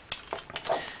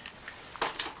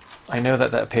 I know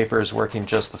that that paper is working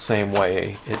just the same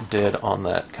way it did on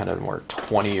that kind of more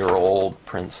 20-year-old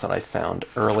prints that I found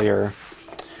earlier,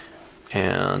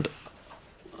 and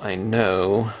I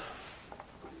know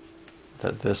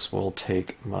that this will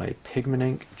take my pigment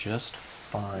ink just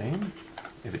fine.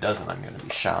 If it doesn't, I'm going to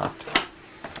be shocked.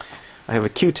 I have a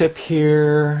Q-tip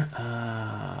here.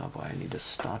 Boy, I need to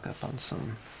stock up on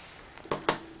some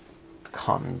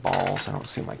cotton balls. I don't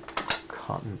see my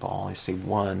cotton ball. I see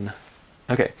one.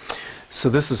 Okay, so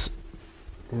this is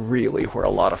really where a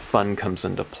lot of fun comes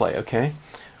into play, okay?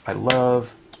 I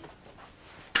love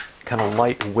kind of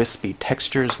light, wispy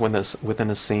textures within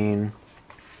a scene,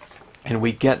 and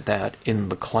we get that in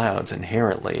the clouds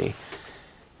inherently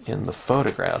in the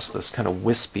photographs, this kind of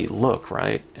wispy look,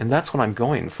 right? And that's what I'm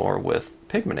going for with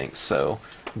pigment ink, so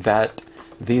that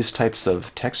these types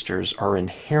of textures are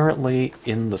inherently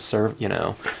in the you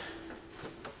know,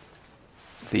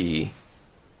 the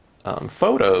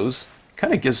photos.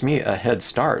 Kind of gives me a head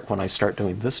start when I start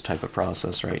doing this type of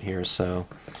process right here. So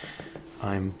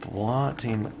I'm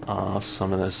blotting off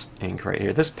some of this ink right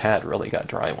here. This pad really got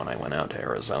dry when I went out to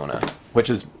Arizona, which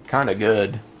is kind of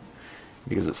good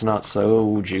because it's not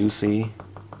so juicy.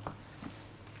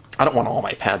 I don't want all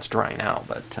my pads drying out,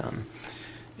 but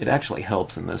it actually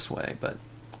helps in this way. But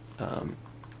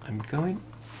I'm going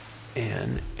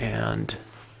in and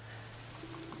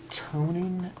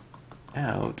toning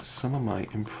out some of my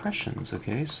impressions,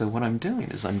 okay? So what I'm doing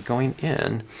is I'm going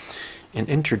in and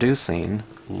introducing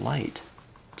light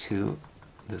to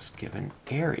this given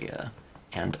area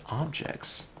and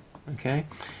objects, okay?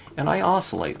 And I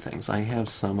oscillate things. I have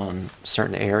some on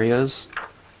certain areas,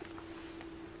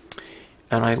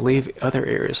 and I leave other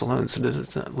areas alone so it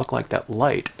doesn't look like that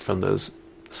light from those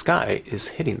sky is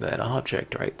hitting that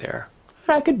object right there.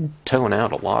 I could tone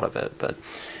out a lot of it, but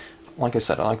like I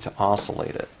said, I like to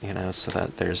oscillate it, you know, so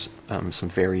that there's some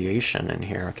variation in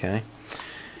here, okay?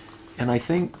 And I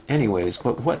think, anyways,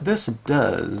 but what this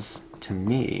does to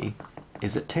me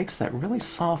is it takes that really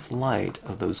soft light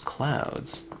of those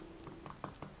clouds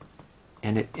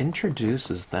and it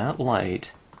introduces that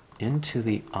light into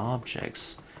the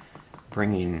objects,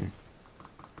 bringing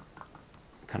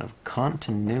kind of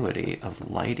continuity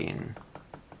of lighting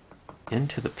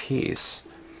into the piece.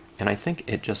 And I think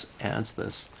it just adds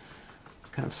this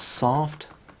kind of soft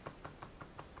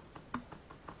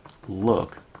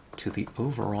look to the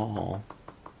overall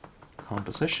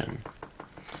composition.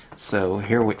 So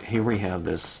here we have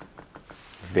this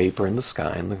vapor in the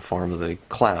sky in the form of the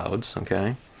clouds,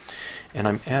 okay? And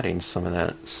I'm adding some of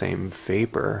that same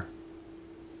vapor,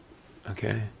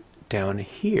 okay, down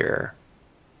here.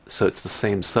 So it's the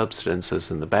same substance as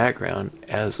in the background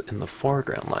as in the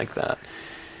foreground, like that.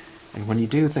 And when you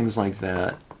do things like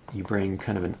that, you bring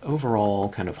kind of an overall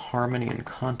kind of harmony and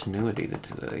continuity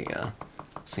to the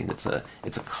scene. It's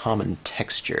a common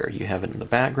texture. You have it in the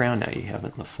background, now you have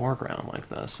it in the foreground like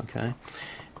this, okay?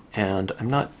 And I'm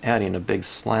not adding a big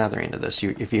slathering to this.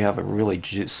 If you have a really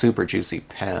super juicy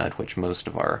pad, which most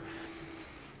of our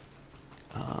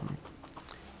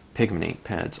pigment ink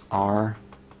pads are,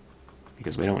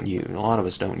 because we don't use, a lot of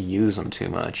us don't use them too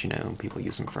much, you know, people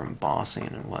use them for embossing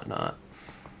and whatnot.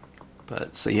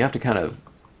 But so you have to kind of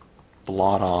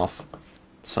blot off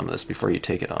some of this before you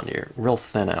take it on your real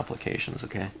thin applications,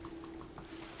 okay?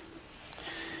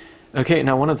 Okay,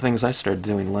 now one of the things I started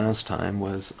doing last time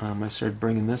was I started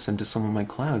bringing this into some of my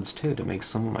clouds too, to make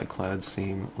some of my clouds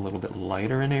seem a little bit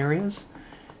lighter in areas.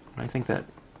 And I think that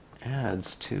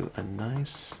adds to a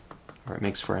nice, or it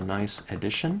makes for a nice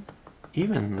addition,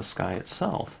 even in the sky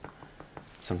itself.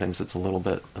 Sometimes it's a little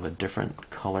bit of a different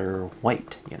color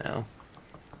white, you know.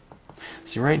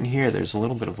 See, right in here, there's a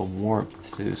little bit of a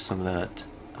warmth to some of that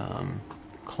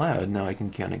cloud. Now I can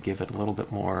kind of give it a little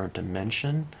bit more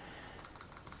dimension.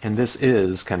 And this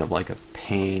is kind of like a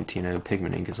paint, you know,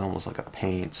 pigment ink is almost like a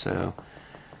paint, so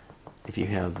if you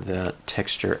have that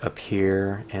texture up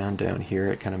here and down here,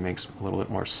 it kind of makes a little bit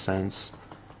more sense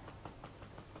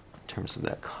in terms of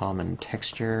that common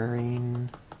texturing,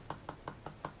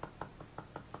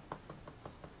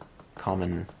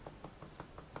 common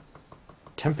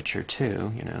temperature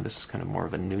too. You know, this is kind of more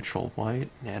of a neutral white,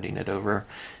 adding it over.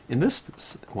 In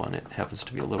this one, it happens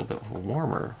to be a little bit of a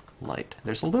warmer light.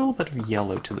 There's a little bit of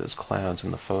yellow to those clouds in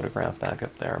the photograph back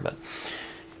up there, but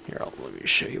here, let me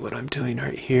show you what I'm doing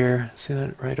right here. See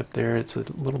that right up there? It's a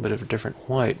little bit of a different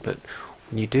white, but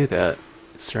when you do that,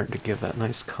 it's starting to give that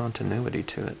nice continuity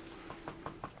to it.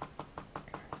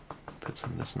 Put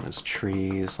some of this in those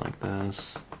trees like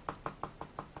this.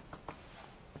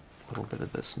 A little bit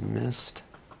of this mist.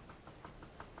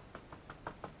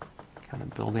 Kind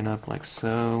of building up like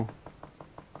so.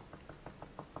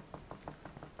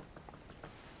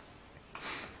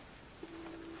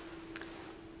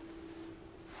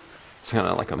 It's kind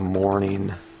of like a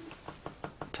morning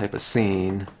type of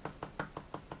scene.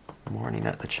 Morning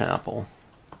at the chapel.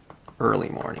 Early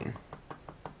morning.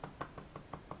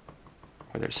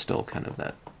 Where there's still kind of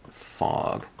that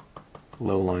fog.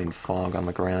 Low-lying fog on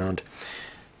the ground.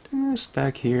 Just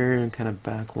back here and kind of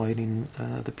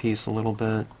backlighting the piece a little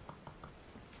bit.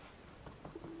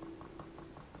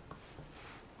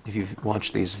 If you've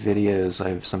watched these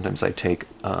videos, sometimes I take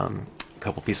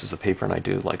couple pieces of paper and I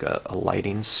do like a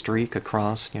lighting streak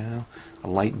across, you know, a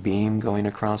light beam going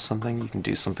across something. You can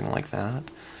do something like that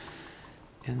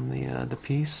in the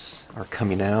piece, or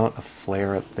coming out, a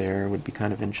flare up there would be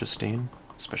kind of interesting,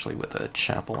 especially with a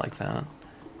chapel like that.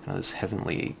 You know, this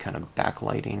heavenly kind of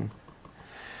backlighting.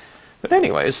 But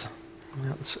anyways,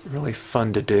 it's really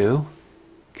fun to do.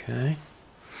 Okay,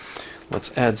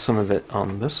 let's add some of it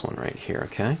on this one right here,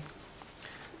 okay?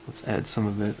 Let's add some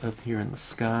of it up here in the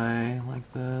sky,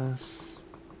 like this.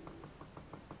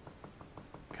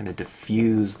 Kind of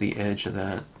diffuse the edge of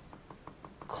that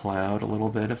cloud a little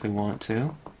bit if we want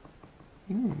to.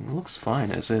 It looks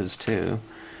fine as is, too.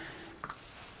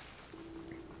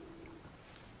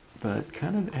 But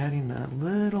kind of adding that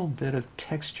little bit of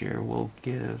texture will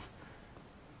give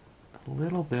a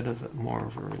little bit of more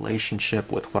of a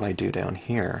relationship with what I do down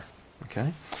here.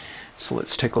 Okay? So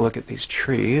let's take a look at these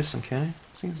trees, okay?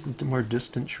 See some more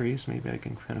distant trees, maybe I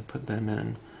can kind of put them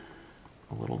in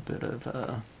a little bit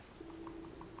of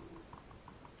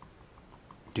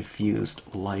diffused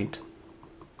light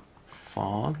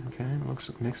fog, okay?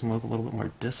 Makes them look a little bit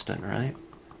more distant, right?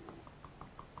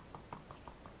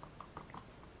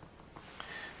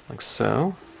 Like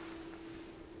so.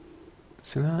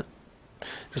 See that?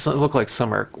 Just look like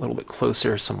some are a little bit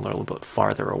closer, some a little bit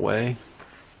farther away.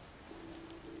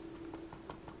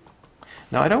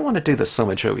 Now I don't want to do this so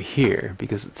much over here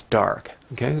because it's dark,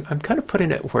 okay? I'm kind of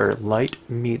putting it where light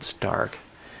meets dark.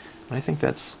 And I think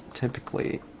that's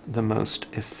typically the most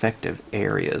effective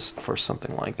areas for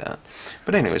something like that.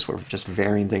 But anyways, we're just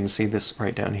varying things. See this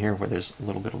right down here where there's a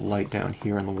little bit of light down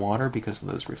here in the water because of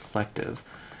those reflective,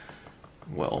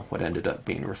 well, what ended up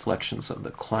being reflections of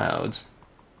the clouds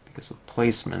because of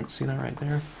placement. See that right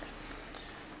there?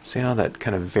 See how that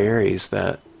kind of varies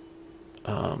that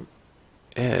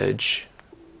edge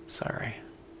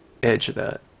of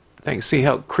that thing. See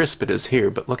how crisp it is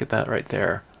here, but look at that right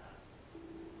there.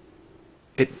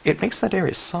 It makes that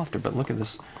area softer, but look at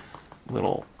this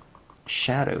little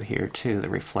shadow here too, the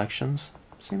reflections.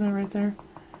 See that right there?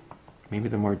 Maybe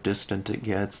the more distant it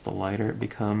gets, the lighter it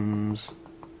becomes.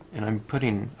 And I'm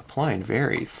applying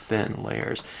very thin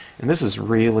layers. And this is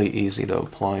really easy to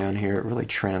apply on here. It really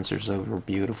transfers over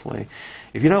beautifully.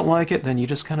 If you don't like it, then you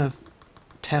just kind of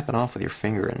tap it off with your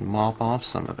finger and mop off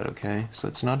some of it, okay? So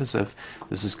it's not as if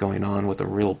this is going on with a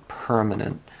real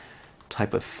permanent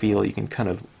type of feel. You can kind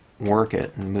of work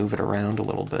it and move it around a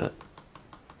little bit.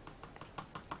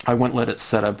 I wouldn't let it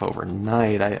set up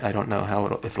overnight. I don't know how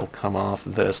if it'll come off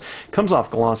this. It comes off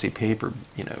glossy paper,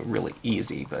 you know, really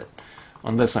easy, but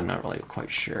on this I'm not really quite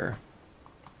sure.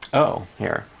 Oh,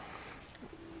 here.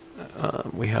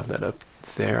 We have that up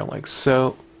there like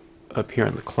so. Up here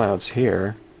in the clouds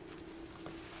here,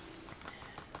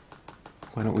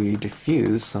 why don't we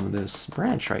diffuse some of this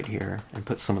branch right here and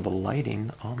put some of the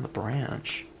lighting on the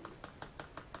branch.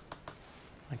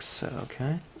 Like so,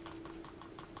 okay?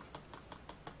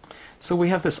 So we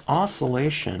have this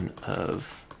oscillation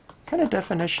of kind of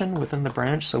definition within the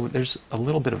branch, so there's a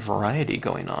little bit of variety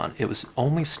going on. It was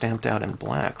only stamped out in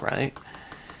black, right?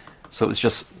 So it was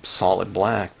just solid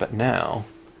black, but now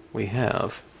we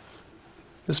have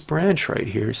this branch right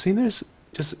here. See, there's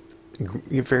just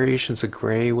variations of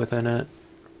gray within it.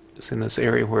 Just in this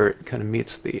area where it kind of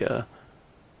meets the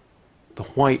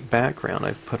white background.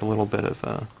 I've put a little bit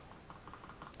of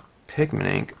pigment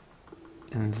ink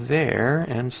in there,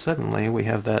 and suddenly we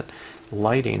have that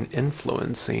lighting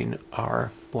influencing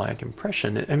our black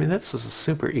impression. I mean, this is a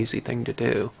super easy thing to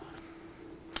do.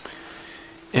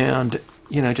 And,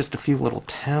 you know, just a few little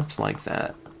taps like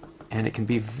that, and it can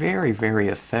be very, very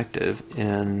effective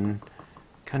in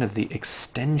kind of the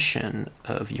extension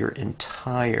of your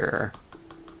entire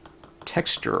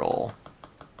textural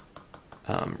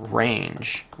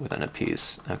range within a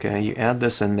piece. Okay, you add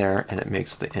this in there and it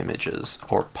makes the images,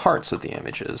 or parts of the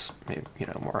images, maybe, you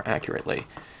know, more accurately,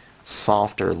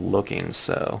 softer looking.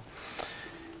 So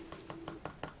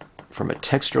from a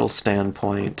textural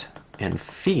standpoint and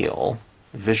feel,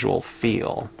 visual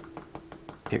feel,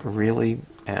 it really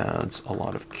adds a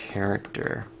lot of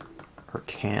character, or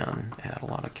can add a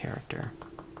lot of character.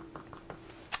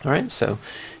 Alright, so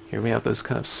here we have those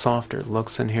kind of softer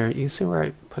looks in here. You see where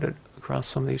I put it across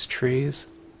some of these trees?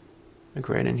 Like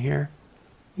right in here?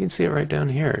 You can see it right down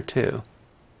here too.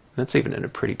 That's even in a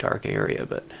pretty dark area,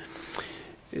 but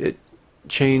it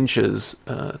changes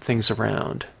things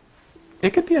around.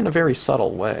 It could be in a very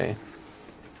subtle way,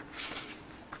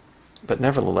 but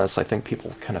nevertheless I think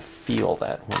people kind of feel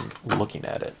that when looking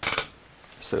at it.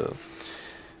 So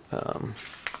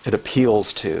it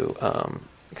appeals to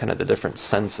kind of the different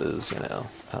senses, you know.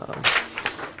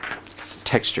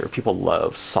 Texture. People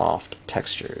love soft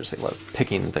textures. They love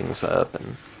picking things up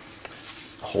and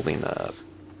holding a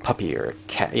puppy or a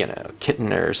cat, you know,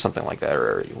 kitten or something like that.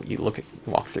 Or you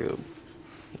walk through,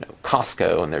 you know,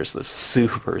 Costco, and there's this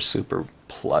super, super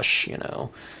plush, you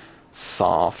know,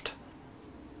 soft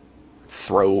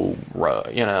throw,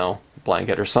 you know,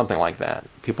 blanket or something like that.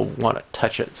 People want to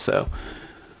touch it. So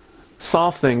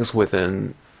soft things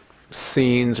within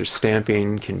scenes or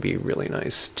stamping can be really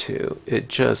nice too.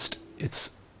 It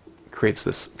creates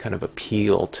this kind of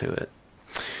appeal to it.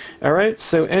 Alright,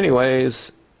 so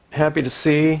anyways, happy to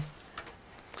see.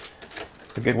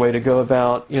 A good way to go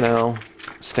about, you know,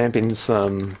 stamping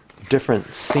some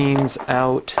different scenes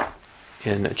out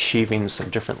and achieving some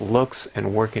different looks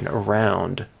and working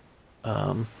around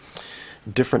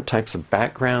different types of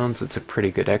backgrounds. It's a pretty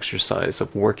good exercise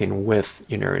of working with,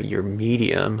 you know, your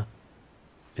medium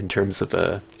in terms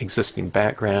of existing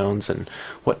backgrounds and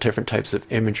what different types of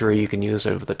imagery you can use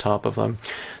over the top of them.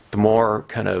 The more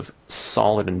kind of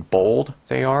solid and bold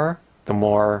they are, the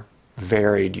more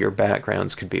varied your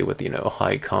backgrounds could be with, you know,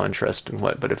 high contrast and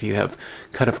what. But if you have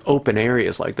kind of open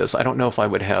areas like this, I don't know if I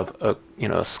would have a, you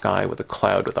know, a sky with a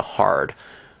cloud with a hard,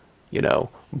 you know,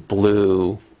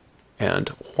 blue and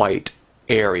white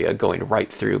area going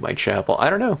right through my chapel. I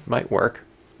don't know, might work.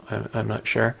 I'm not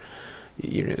sure.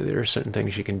 You know, there are certain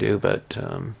things you can do, but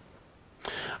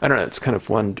I don't know, it's kind of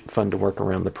fun to work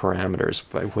around the parameters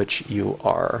by which you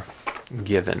are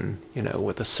given, you know,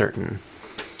 with a certain,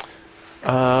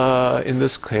 in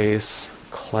this case,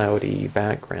 cloudy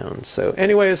background. So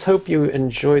anyways, hope you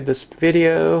enjoyed this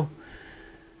video.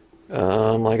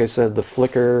 Like I said, the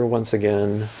Flickr, once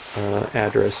again,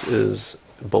 address is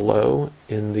below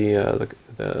in the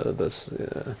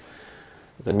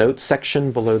notes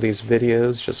section below these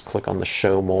videos. Just click on the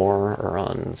show more, or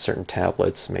on certain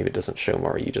tablets, maybe it doesn't show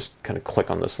more, you just kind of click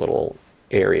on this little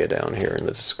area down here in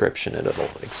the description and it'll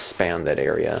expand that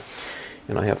area.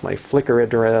 And I have my Flickr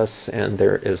address, and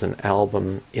there is an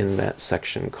album in that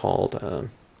section called,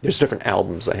 there's different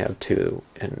albums I have too,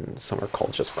 and some are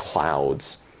called just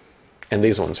Clouds, and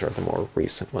these ones are the more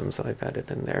recent ones that I've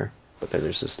added in there. But then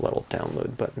there's this little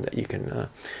download button that you can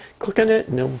click on it,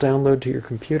 and it'll download to your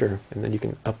computer, and then you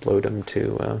can upload them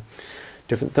to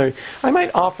different things. I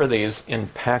might offer these in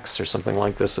packs or something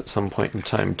like this at some point in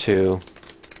time too,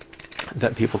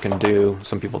 that people can do.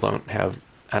 Some people don't have,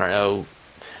 I don't know,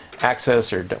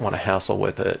 access or don't want to hassle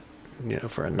with it. You know,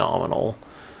 for a nominal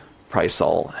price,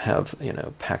 I'll have, you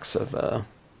know, packs of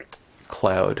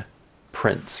cloud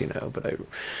prints. You know, but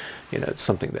you know, it's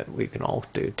something that we can all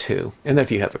do too. And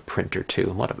if you have a printer too,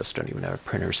 a lot of us don't even have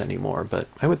printers anymore, but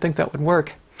I would think that would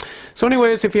work. So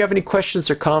anyways, if you have any questions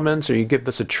or comments, or you give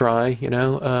this a try, I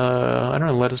don't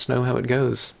know, let us know how it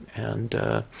goes. And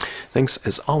thanks,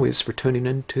 as always, for tuning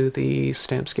in to the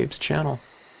Stampscapes channel.